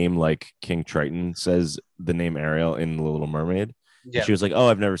her name like King Triton says the name Ariel in The Little Mermaid. Yeah. She was like, "Oh,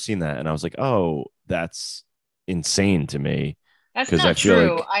 I've never seen that," and I was like, "Oh, that's insane to me." That's not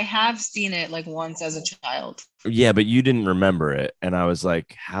true. Like, I have seen it like once as a child. Yeah, but you didn't remember it. And I was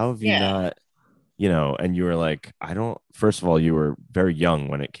like, how have you not, you know, and you were like, I don't, first of all, you were very young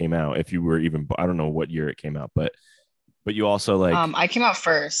when it came out. If you were even, I don't know what year it came out, but you also like. I came out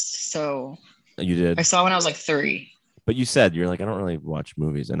first. So. You did? I saw when I was like 3. But you said, you're like, I don't really watch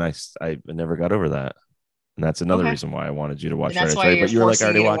movies. And I never got over that. And that's another reason why I wanted you to watch Hereditary. But you were like, I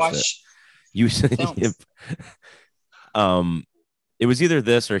already watched it. You said, it was either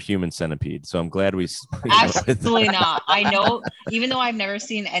this or Human Centipede. So I'm glad we absolutely not. I know, even though I've never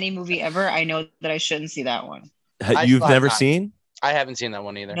seen any movie ever, I know that I shouldn't see that one. You've never seen? I haven't seen that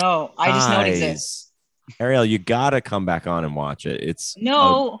one either. No, I just know it exists. Ariel, you gotta come back on and watch it. It's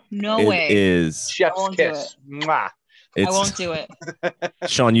no way. It is. Chef's kiss. I won't do it.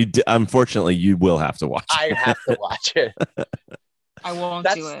 Sean, unfortunately, you will have to watch it. I have to watch it. I won't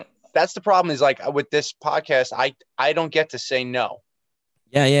do it. That's the problem, is like with this podcast, I don't get to say no.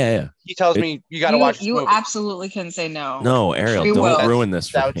 Yeah. He tells me you got to watch this You movie. absolutely can say no. No, Ariel, don't ruin this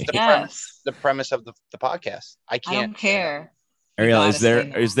for me. The premise of the podcast. I can't. I don't care. Ariel,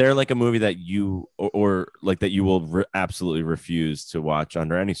 is there like a movie that you or like that you will absolutely refuse to watch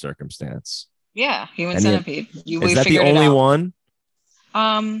under any circumstance? Yeah, Human Centipede. Is that the only one?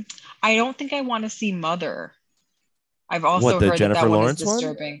 I don't think I want to see Mother. I've also heard Jennifer that Lawrence one is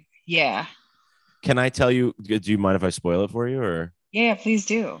disturbing. One? Yeah. Can I tell you? Do you mind if I spoil it for you, or? Yeah, please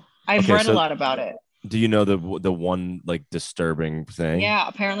do. I've read a lot about it. Do you know the one like disturbing thing? Yeah,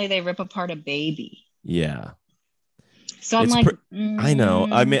 apparently they rip apart a baby. Yeah. So I'm like, I know.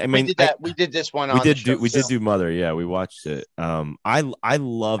 I mean, we did this one. We did do Mother. Yeah, we watched it. I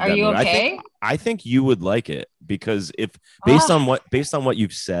love that. Are you movie. okay? I think you would like it, because if based on what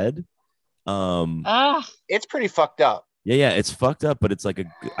you've said, it's pretty fucked up. Yeah, it's fucked up, but it's like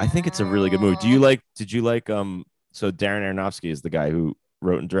I think it's a really good movie. Did you like so Darren Aronofsky is the guy who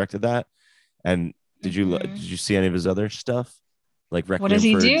wrote and directed that, and did you see any of his other stuff, like Requiem what does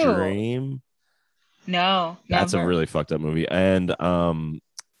he for do? a Dream? No, that's a really fucked up movie. And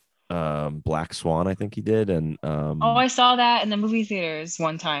Black Swan, I think he did, and I saw that in the movie theaters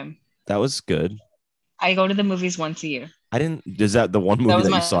one time. That was good. I go to the movies once a year. Is that the one movie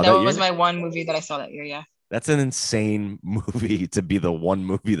that you saw that year? That was my one movie that I saw that year. Yeah. That's an insane movie to be the one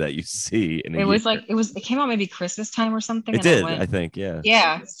movie that you see. It came out maybe Christmas time or something. It did, I think. Yeah.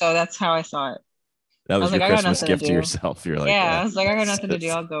 Yeah. So that's how I saw it. That was your Christmas gift to yourself. You're like, I was like, I got nothing to do.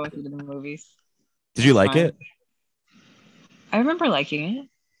 I'll go with you to the movies. Did you like it? I remember liking it.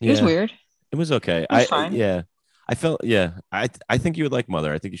 It was weird. It was okay. It was fine. Yeah. I felt, I think you would like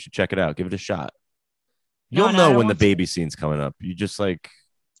Mother. I think you should check it out. Give it a shot. You'll know when the baby scene's coming up. You just like,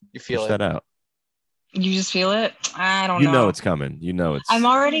 you feel that out. You just feel it? I don't know. You know it's coming. You know it's. I'm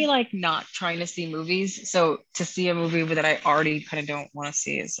already like not trying to see movies. So to see a movie that I already kind of don't want to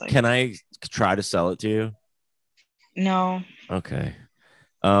see is like. Can I try to sell it to you? No. Okay.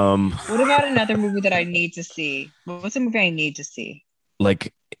 What about another movie that I need to see? What's a movie I need to see?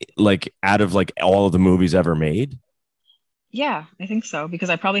 Like like out of like all of the movies ever made? Yeah, I think so because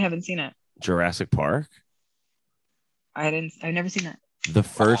I probably haven't seen it. Jurassic Park? I've never seen it. The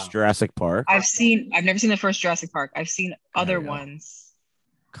first Jurassic Park? I've never seen the first Jurassic Park. I've seen other Ariel, ones.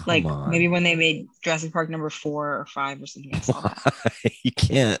 come Like on. maybe when they made Jurassic Park number 4 or 5 or something. I saw that. Why? You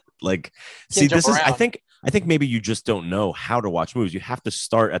can't like see jump this is around. I think maybe you just don't know how to watch movies. You have to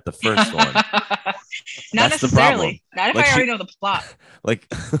start at the first one. Not That's the problem. necessarily. Not if Like I she- already know the plot. Like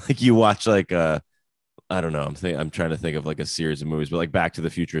like you watch like I don't know. I'm trying to think of like a series of movies, but like Back to the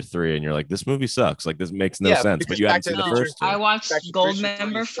Future 3, and you're like, this movie sucks. Like this makes no Yeah, sense. because But you Back haven't to seen the the No, first two. I watched Back to the Gold Future 3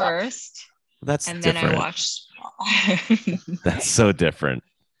 Member sucks. first, That's and then different. I watched. That's so different.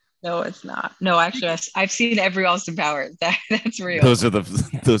 No, it's not. No, actually, I've seen every Austin Powers. That's real. Those are the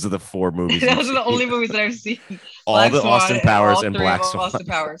 4 movies. Those you've are the seen. only movies that I've seen. All Black the Swan Austin Powers all and three Black of Swan Austin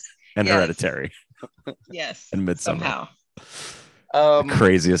Powers. and Yes. Hereditary Yes. and Midsommar. Somehow. The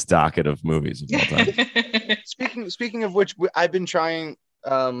craziest docket of movies of all time. Speaking of which, I've been trying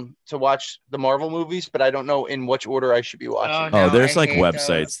to watch the Marvel movies, but I don't know in which order I should be watching. No, Oh, there's I like hate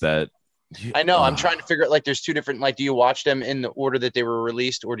websites that I know. I'm trying to figure out, like, there's 2 different, like, do you watch them in the order that they were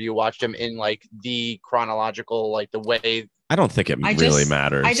released, or do you watch them in like the chronological, like the way? I don't think it really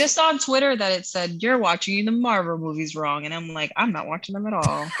matters. I just saw on Twitter that it said you're watching the Marvel movies wrong, and I'm like, I'm not watching them at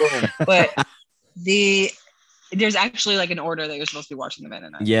all. Boom. But there's actually like an order that you're supposed to be watching them in.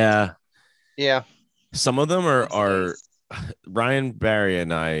 And Yeah. Yeah. Some of them are Ryan Barry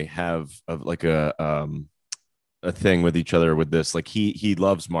and I have a thing with each other with this. Like he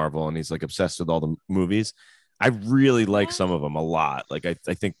loves Marvel and he's like obsessed with all the movies. I really like some of them a lot. Like I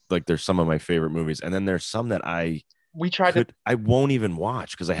think like there's some of my favorite movies, and then there's some that I won't even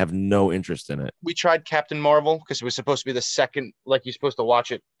watch because I have no interest in it. We tried Captain Marvel because it was supposed to be the second, like you're supposed to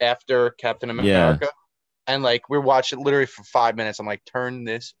watch it after Captain America. And like we watched it literally for 5 minutes. I'm like, turn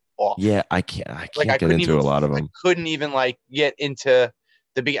this off. Yeah, I can't Like, get into a lot of them. I couldn't even like get into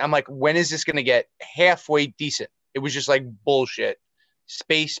the beginning. I'm like, when is this gonna get halfway decent? It was just like bullshit,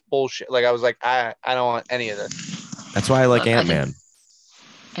 space bullshit. Like I was like, I don't want any of this. That's why I like Ant-Man.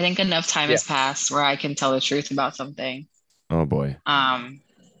 I think enough time has passed where I can tell the truth about something. Oh boy.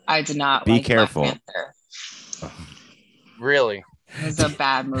 I did not be like careful. Black Panther. Really? It was a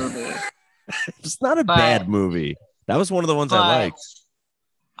bad movie. It's not a bad movie. That was one of the ones I liked.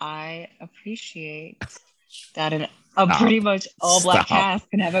 I appreciate that pretty much all black cast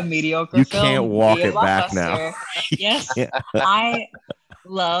can have a mediocre you film. Can't walk it back now. Yes. I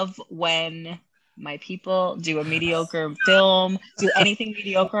love when my people do a mediocre film, do anything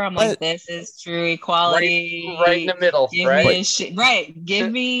mediocre. I'm like, this is true equality. Right in the middle,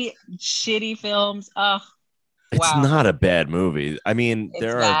 Give me shitty films. Oh, it's not a bad movie. I mean,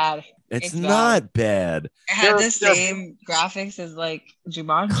 bad. It's not bad. It had the same graphics as like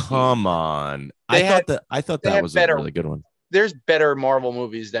Jumanji. Come on. I thought that was a really good one. There's better Marvel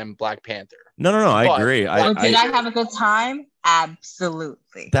movies than Black Panther. No, I agree. Did I have a good time?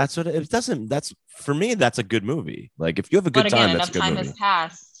 Absolutely. That's what it doesn't. That's for me. That's a good movie. Like if you have a good time, that's a good movie. Enough time has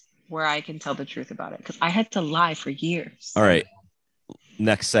passed where I can tell the truth about it because I had to lie for years. All right.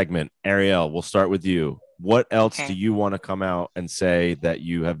 Next segment, Ariel. We'll start with you. What else do you want to come out and say that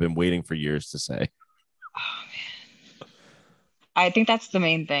you have been waiting for years to say? Oh man, I think that's the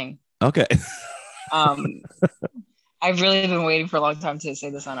main thing. Okay. I've really been waiting for a long time to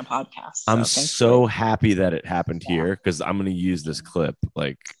say this on a podcast. I'm so happy that it happened here because I'm going to use this clip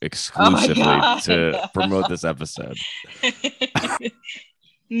like exclusively to promote this episode.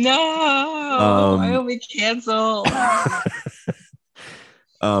 No, I will be canceled.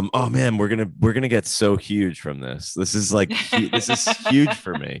 Oh man, we're gonna get so huge from this. This is like this is huge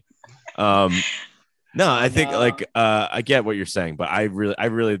for me. No, I think like I get what you're saying, but I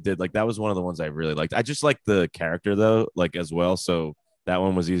really did like that was one of the ones I really liked. I just liked the character though, like as well. So that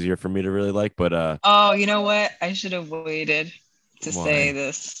one was easier for me to really like. But oh, you know what? I should have waited to say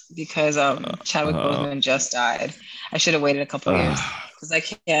this because Chadwick Boseman just died. I should have waited a couple years because I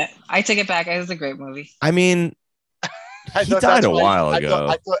can't. I take it back. It was a great movie. I mean. He died a while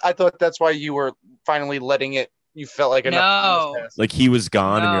ago. I thought that's why you were finally letting it. You felt like enough. No. Like he was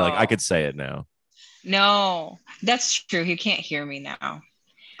gone, and you're like, I could say it now. No, that's true. He can't hear me now.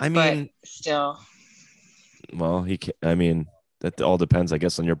 I mean, but still. Well, he can. I mean, that all depends, I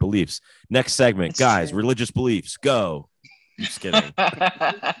guess, on your beliefs. Next segment, guys. Religious beliefs. Go. I'm just kidding.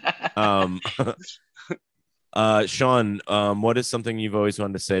 Sean, what is something you've always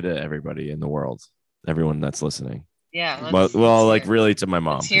wanted to say to everybody in the world, everyone that's listening? Yeah. Well, like really to my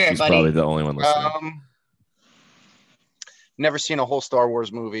mom. She's probably the only one listening. Never seen a whole Star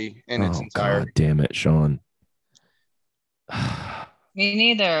Wars movie in its entirety. God damn it, Sean. Me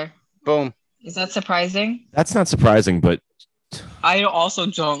neither. Boom. Is that surprising? That's not surprising, but I also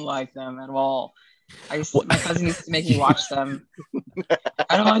don't like them at all. My cousin used to make me watch them.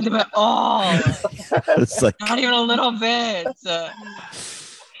 I don't like them at all. it's like Not even a little bit.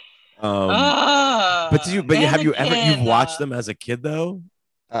 but you've watched them as a kid though?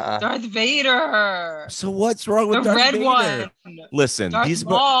 Darth Vader. So what's wrong with the Darth red Vader? one? Listen, Darth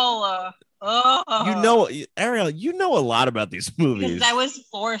Maul. Ariel, you know a lot about these movies. Because I was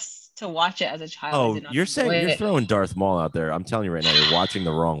forced to watch it as a child. Oh, you're throwing Darth Maul out there. I'm telling you right now, you're watching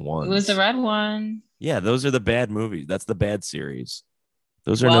the wrong one. It was the red one. Yeah, those are the bad movies. That's the bad series.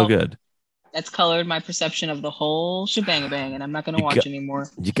 Those are no good. That's colored my perception of the whole shebang bang, and I'm not going to watch anymore.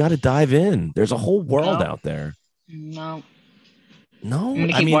 You got to dive in. There's a whole world out there. No. I'm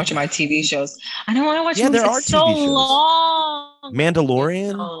gonna keep watching my TV shows. I don't want to watch. Yeah, movies. there are it's TV so shows. Long. Mandalorian.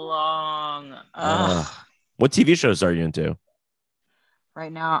 It's so long. What TV shows are you into?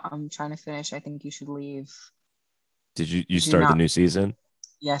 Right now, I'm trying to finish. I Think You Should Leave. Did you start the new season?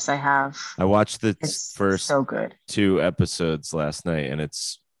 Yes, I have. I watched the first so good 2 episodes last night, and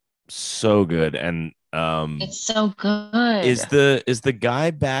it's so good. And it's so good. Is the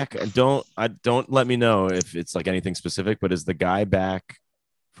guy back? Don't let me know if it's like anything specific, but is the guy back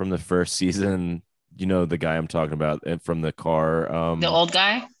from the first season? You know the guy I'm talking about, and from the car. The old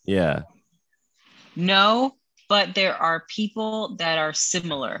guy? Yeah. No, but there are people that are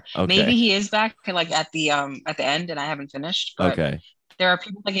similar. Okay. Maybe he is back like at the end, and I haven't finished. But okay. There are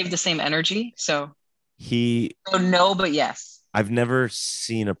people that give the same energy. So no, but yes. I've never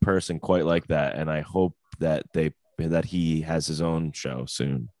seen a person quite like that, and I hope that he has his own show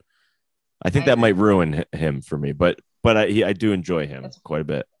soon. I think that might ruin him for me, but I do enjoy him quite a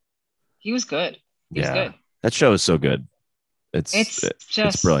bit. He was good. He was good. That show is so good.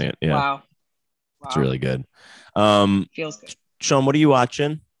 It's brilliant. Yeah. Wow. It's really good. Feels good. Sean, what are you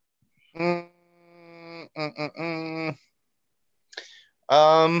watching?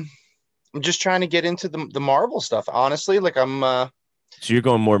 I'm just trying to get into the Marvel stuff. Honestly, like I'm. So you're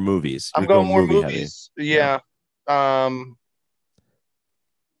going more movies. I'm going more movies. Yeah. Because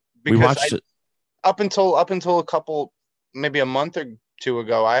we watched it up until a couple, maybe a month or 2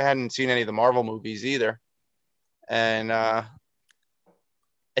 ago. I hadn't seen any of the Marvel movies either, and I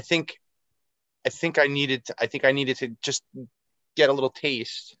think I needed to just get a little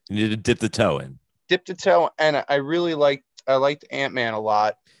taste. You need to dip the toe in. And I really liked Ant-Man a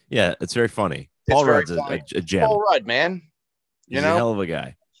lot. Yeah, it's very funny. Paul Rudd's a gem. Paul Rudd, man. He's a hell of a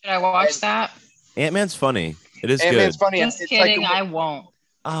guy. Should I watch that? Ant-Man's funny. It is Ant-Man's good. Funny. Just kidding, I won't.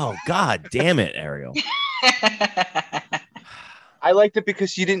 Oh, God damn it, Ariel. I liked it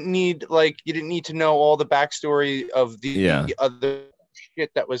because you didn't need to know all the backstory of the other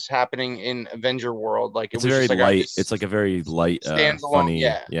shit that was happening in Avenger World. Like it's very light. It's like a very light, funny.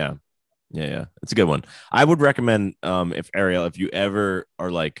 Yeah. It's a good one. I would recommend if you ever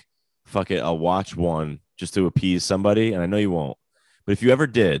are like, fuck it, I'll watch one just to appease somebody, and I know you won't, but if you ever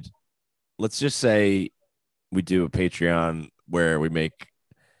did, let's just say we do a Patreon where we make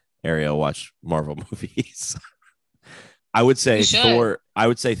Ariel watch Marvel movies. I would say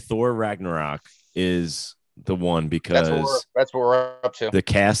Thor Ragnarok is the one because that's what we're up to. The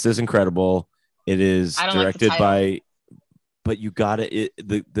cast is incredible. It is directed by, but you got it.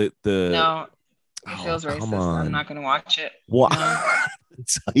 No, it feels racist. Come on. I'm not going to watch it. What? No.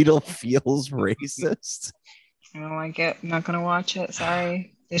 The title feels racist. I don't like it. I'm not going to watch it.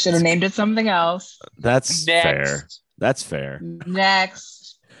 Sorry. They should have named it something else. That's fair. That's fair.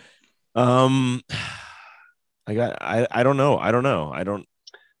 Next. I don't know.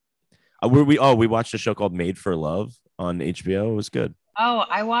 We watched a show called Made for Love on HBO. It was good. Oh,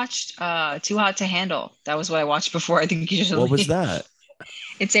 I watched Too Hot to Handle. That was what I watched before. I think you should. What was that?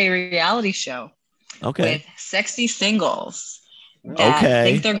 It's a reality show. Okay. With sexy singles.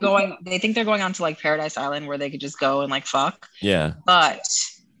 They think they're going on to like Paradise Island where they could just go and like fuck. Yeah. But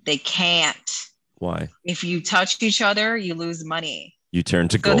they can't. Why? If you touch each other, you lose money. You turn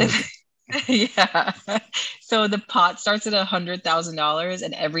to gold. Yeah. So the pot starts at $100,000,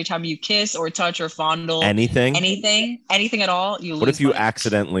 and every time you kiss or touch or fondle anything at all, you lose. What if you money.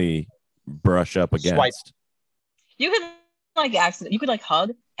 Accidentally brush up against? Swipe. You could like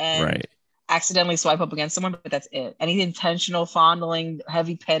hug and accidentally swipe up against someone, but that's it. Any intentional fondling,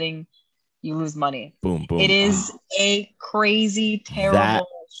 heavy petting, you lose money. Boom, boom. It is a crazy, terrible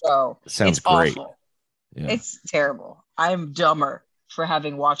show. Sounds it's great. Awful. Yeah. It's terrible. I'm dumber for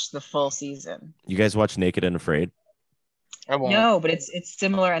having watched the full season. You guys watch Naked and Afraid? I won't. No, but it's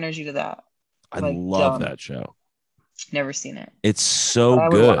similar energy to that. I love that show. Never seen it. It's so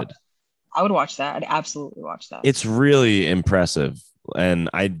good. I would watch that. I'd absolutely watch that. It's really impressive. and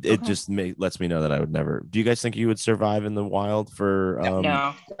it Okay. just lets me know that I would never. Do you guys think you would survive in the wild for No,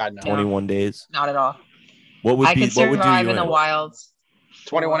 God, no. 21 days? not at all. What would I be could what would do survive you in the in? wild.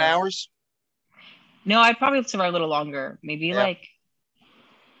 21 for- hours? No, I'd probably survive a little longer. Maybe Yeah. like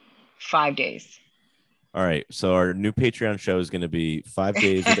 5 days. All right, so our new Patreon show is going to be 5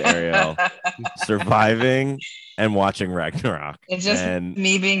 days with Ariel surviving and watching Ragnarok. It's just and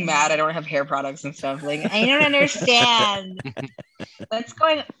me being mad I don't have hair products and stuff. Like, I don't understand what's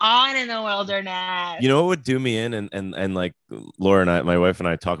going on in the wilderness. you know what would do me in, and like Laura and I, my wife and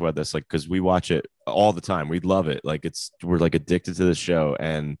I talk about this, like, because we watch it all the time. We love it. Like we're like addicted to the show,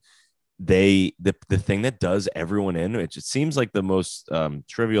 and the thing that does everyone in, it just seems like the most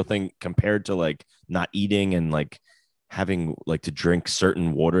trivial thing compared to like not eating and like having like to drink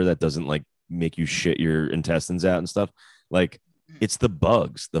certain water that doesn't like make you shit your intestines out and stuff. Like it's the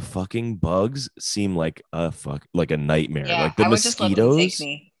bugs. The fucking bugs seem like a nightmare. Yeah, like the I would just let them take mosquitoes.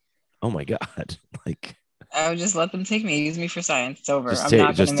 me. Oh my god. Like I would just let them take me. Use me for science. It's over. just I'm take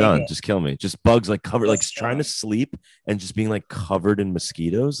not just gonna done. make it. Just kill me. Just bugs like covered, like Just trying to sleep and just being like covered in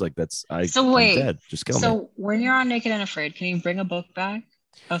mosquitoes. Like So I'm wait. dead. Just kill me. So when you're on Naked and Afraid, can you bring a book bag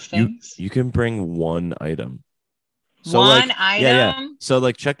of You things? you can bring one item. One like, item. yeah. So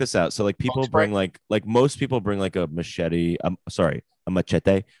like check this out. So like people spray. bring like most people bring like a machete, a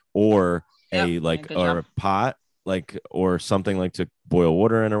machete or Yep, a like good or job. a pot, like or something like to boil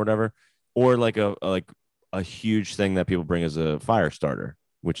water in or whatever, or like a huge thing that people bring as a fire starter,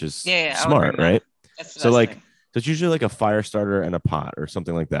 which is Yeah, I would smart, bring that. right? That's the So best like thing. so it's usually like a fire starter and a pot or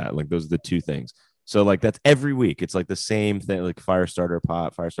something like that. Like those are the two things. So like that's every week. It's like the same thing, like fire starter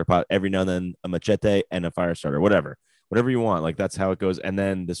pot, fire starter pot. Every now and then a machete and a fire starter, whatever you want. Like that's how it goes. And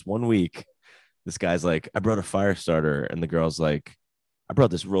then this one week, this guy's like, I brought a fire starter, and the girl's like, I brought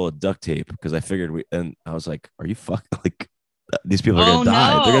this roll of duct tape because I figured and I was like, are you fucking like these people are Oh, gonna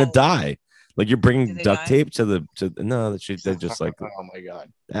die? They're gonna no. die. Like you're bringing Did they duct die? tape to no, they're just like Oh my god.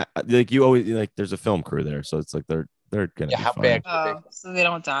 like you always like there's a film crew there, so it's like they're gonna Yeah, be how fine. bad? Oh, so they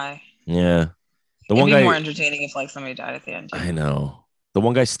don't die. Yeah, the It'd one be guy. more entertaining if like somebody died at the end. I know the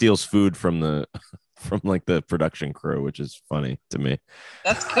one guy steals food from the from like the production crew, which is funny to me.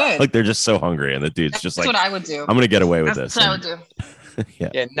 That's good. Like they're just so hungry, and the dude's That's just like, what I would do. I'm gonna get away with That's this. what I would do. Yeah,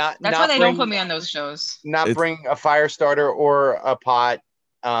 Yeah, not That's not why they bring, don't put me on those shows. not It's- bring a fire starter or a pot.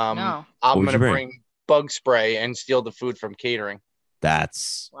 No. I'm would gonna you bring? bring bug spray and steal the food from catering.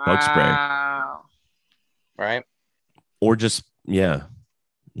 that's bug spray, Wow. Right? or just yeah.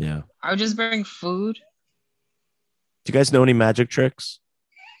 Do I would just bring food. you guys know any magic tricks?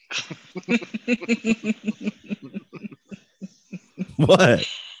 What?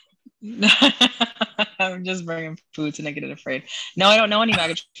 I'm just bringing food to Naked and Afraid. No, I don't know any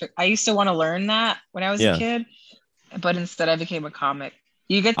magic trick. I used to want to learn that when I was Yeah. a kid, but instead I became a comic.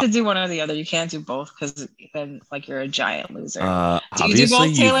 You get to do one or the other. You can't do both because then like you're a giant loser. Do you do Obviously,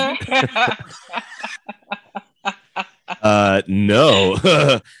 both, Taylor? no.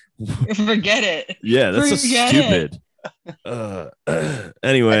 Forget it. Yeah, that's so Forget stupid.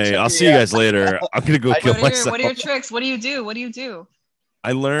 Anyway, I'll see you guys later. I'm gonna go kill myself. What are your tricks? What do you do? What do you do?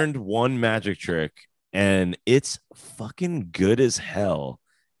 I learned one magic trick, and it's fucking good as hell.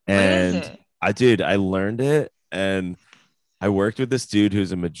 What is And it? I learned it, and I worked with this dude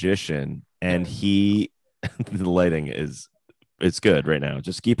who's a magician, and the lighting it's good right now.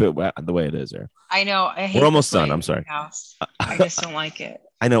 Just keep it the way it is there. I know. I hate We're almost this light done. I'm in sorry. my house. I just don't like it.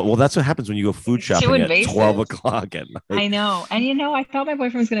 I know. Well, that's what happens when you go food It's too shopping at invasive. 12 o'clock at night. I know. And I thought my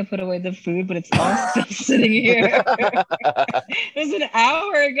boyfriend was going to put away the food, but it's all still sitting here. It was an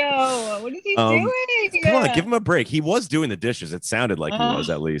hour ago. What is he doing? Come on, give him a break. He was doing the dishes. It sounded like he was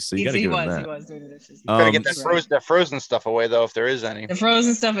at least. So you got to He give him was. that. He was doing the dishes. Gotta get Right. that frozen stuff away though, if there is any. The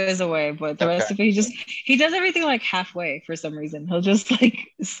frozen stuff is away, but the rest of it, he does everything like halfway for some reason. He'll just like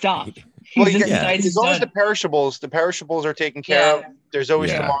stop. Well, He just yeah, decides as he's long as done. the perishables are taken care of. There's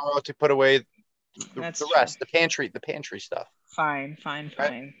always Yeah. tomorrow to put away That's the true. rest, the pantry stuff. Fine.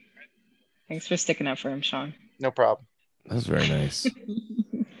 Thanks for sticking up for him, Sean. No problem. That was very nice.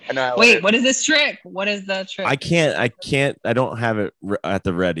 And I Wait, what is this trick? What is the trick? I don't have it at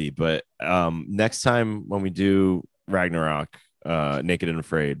the ready, but next time when we do Ragnarok, Naked and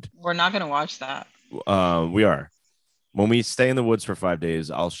Afraid, We're not gonna watch that. we are. When we stay in the woods for 5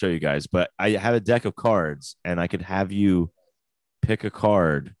 days, I'll show you guys. But I have a deck of cards, and I could have you pick a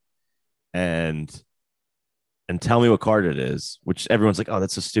card and tell me what card it is. Which everyone's like, "Oh,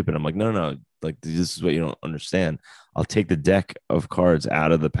 that's so stupid." I'm like, "No. Like this is what you don't understand." I'll take the deck of cards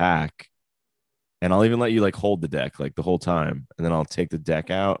out of the pack, and I'll even let you like hold the deck like the whole time, and then I'll take the deck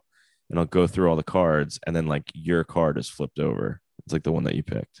out and I'll go through all the cards, and then like your card is flipped over, It's like the one that you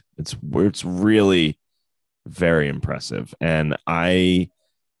picked. It's really very impressive. And I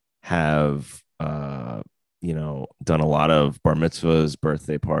have done a lot of bar mitzvahs,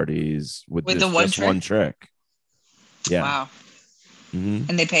 birthday parties with With this the one just trick? one trick. Yeah. Wow. Mhm.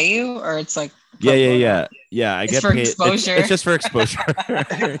 And they pay you, or it's like Yeah. I It's get for paid. exposure. It's just for exposure.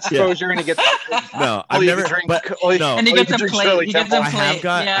 Exposure, and he gets No, all I've you never. drink, But no, And he gets a plate. He gets a I have plate.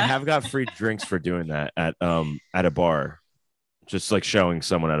 I have got free drinks for doing that at a bar, just like showing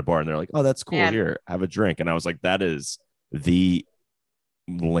someone at a bar, and they're like, "Oh, that's cool. Man. Here, have a drink." And I was like, "That is the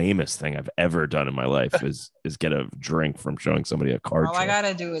lamest thing I've ever done in my life is get a drink from showing somebody a card All trick." I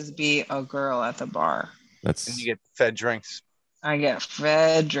gotta do is be a girl at the bar. That's and you get fed drinks. I get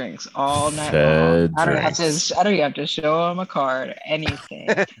fed drinks all night Fed long. I don't have drinks. to have to show them a card, anything.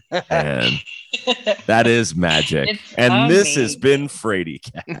 and that is magic. It's And this has amazing. been Frady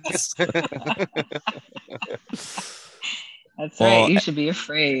Cast. That's Well, right. You should be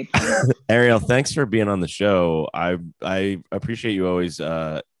afraid. Ariel, thanks for being on the show. I appreciate you always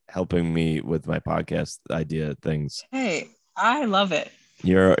helping me with my podcast idea things. Hey, I love it.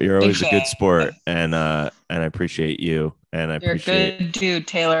 You're always a fan. good sport, and I appreciate you, and I You're a appreciate good dude,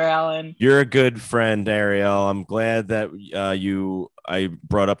 Taylor Allen. you're a good friend, Ariel. I'm glad that I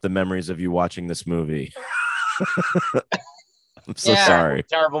brought up the memories of you watching this movie. I'm so Yeah. sorry.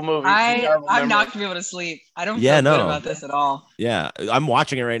 Terrible movie. I'm Terrible not memory. gonna be able to sleep. I don't Yeah, feel no. good about this at all. Yeah, I'm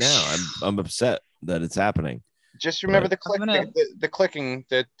watching it right now. I'm upset that it's happening. Just remember But- the click, I'm gonna- the clicking.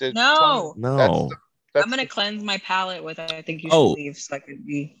 No. No. That's I'm gonna cleanse my palate with I think you should Oh. leave so I could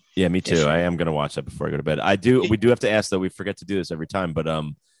be. Yeah, me too. Sure. I am gonna watch that before I go to bed. We do have to ask though. We forget to do this every time, but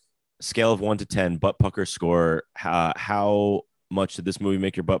scale of 1 to 10, butt pucker score. How much did this movie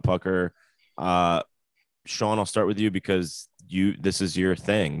make your butt pucker? Sean, I'll start with you because this is your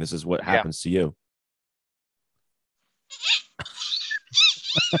thing. This is what happens to you.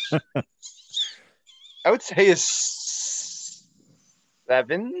 I would say a 7.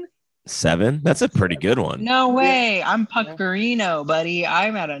 7? That's a pretty good one. No way. I'm Puckerino, buddy.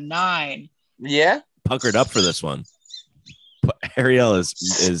 I'm at a 9. Yeah. Puckered up for this one. Ariel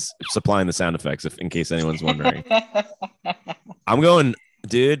is supplying the sound effects in case anyone's wondering. I'm going,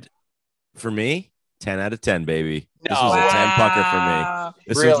 dude, for me, 10 out of 10, baby. This was a 10 pucker for me.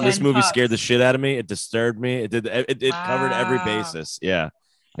 This movie 10 scared the shit out of me. It disturbed me. It covered every basis. Yeah.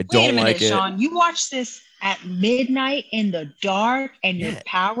 I don't Wait a minute, like it. Sean. You watched this at midnight in the dark and your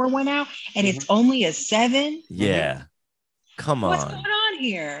power went out and it's only a 7? Yeah. Come on. What's going on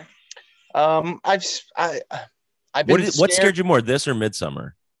here? I've been What scared you more, this or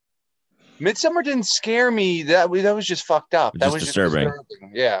Midsummer? Midsummer didn't scare me. That was just fucked up. That Just was disturbing. Just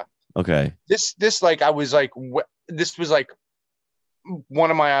disturbing. Yeah. Okay. This like I was like this was like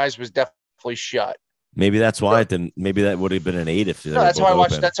one of my eyes was definitely shut. Maybe that's why it didn't. Maybe that would have been an 8 if No, that's how I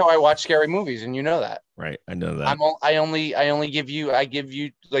watch. That's how I watch scary movies, and you know that. Right, I know that. I only give you like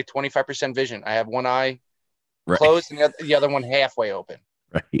 25% vision. I have one eye Right. closed and the other one halfway open.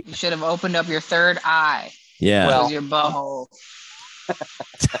 Right. You should have opened up your third eye. Yeah. That Well- was your butthole.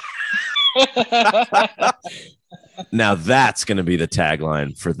 Now that's going to be the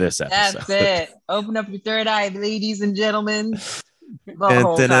tagline for this episode. That's it. Open up your third eye, ladies and gentlemen.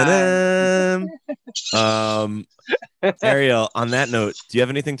 Butthole time. Ariel, on that note, do you have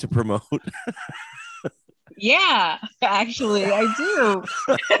anything to promote? Yeah, actually, I do.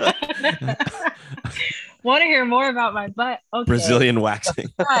 Want to hear more about my butt? Okay. Brazilian waxing.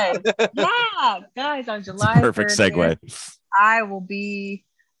 Guys, guys, on It's a July perfect 30th, segue. I will be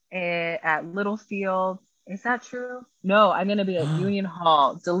at Littlefield. Is that true? No, I'm going to be at Union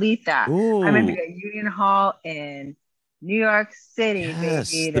Hall. Delete that. Ooh. I'm going to be at Union Hall in New York City,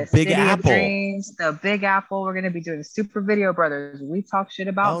 Yes, baby. the Big City of Apple. Dreams, the Big Apple. We're going to be doing Super Video Brothers. We talk shit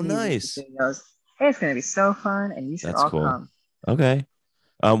about Oh, music nice. videos. It's going to be so fun, and you should That's all cool. come. Okay.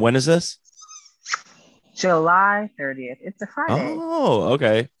 When is this? July 30th. It's a Friday. Oh,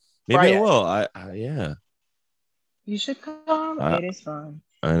 okay. Maybe Friday. I will. Yeah. You should come. It is fun.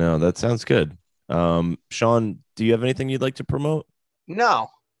 I know. That sounds good. Sean, do you have anything you'd like to promote? No.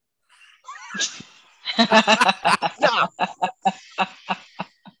 No.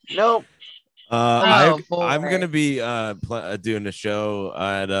 Nope. I'm boy. gonna be doing a show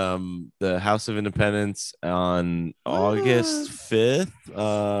at the House of Independence on August 5th,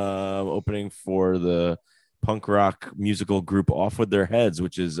 opening for the punk rock musical group Off With Their Heads,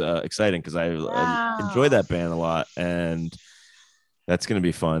 which is exciting because I enjoy that band a lot, and that's gonna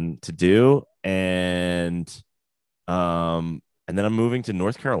be fun to do. And then I'm moving to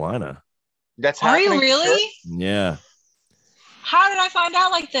North Carolina. That's Are you happening. really? Yeah. How did I find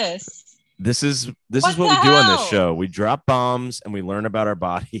out like this? This is what What we the do on this hell? show. We drop bombs and we learn about our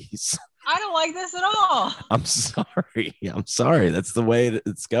bodies. I don't like this at all. I'm sorry. That's the way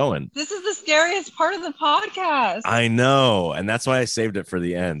it's going. This is the scariest part of the podcast. I know, and that's why I saved it for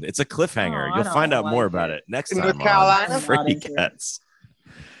the end. It's a cliffhanger. Oh, I You'll don't find out more like about it. it next In time North on Carolina? I'm not Free into it. Cats.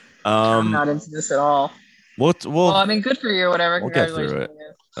 I'm not into this at all. Well, Well, I mean, good for you. Whatever. we'll get through it.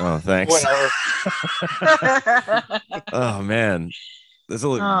 Oh, thanks. Whatever. Congratulations. Oh man, there's a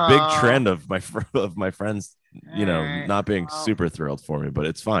big Aw. trend of my friends, Alright, not being well. super thrilled for me, but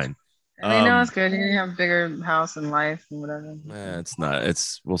it's fine. I know it's good. You're gonna have a bigger house in life and whatever. It's not.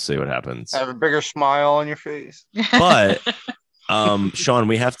 We'll see what happens. Have a bigger smile on your face. But Sean,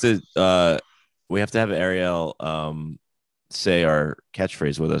 we have to have Ariel say our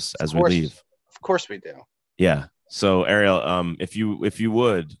catchphrase with us as we leave. Of course we do. Yeah. So Ariel, if you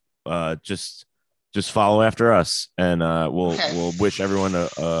would just follow after us, and we'll wish everyone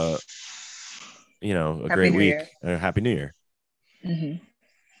a Happy great New week. Year. Happy New Year.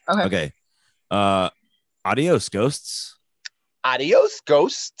 Okay. Okay. Adios, ghosts. Adios,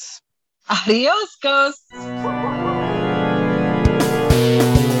 ghosts. Adios, ghosts.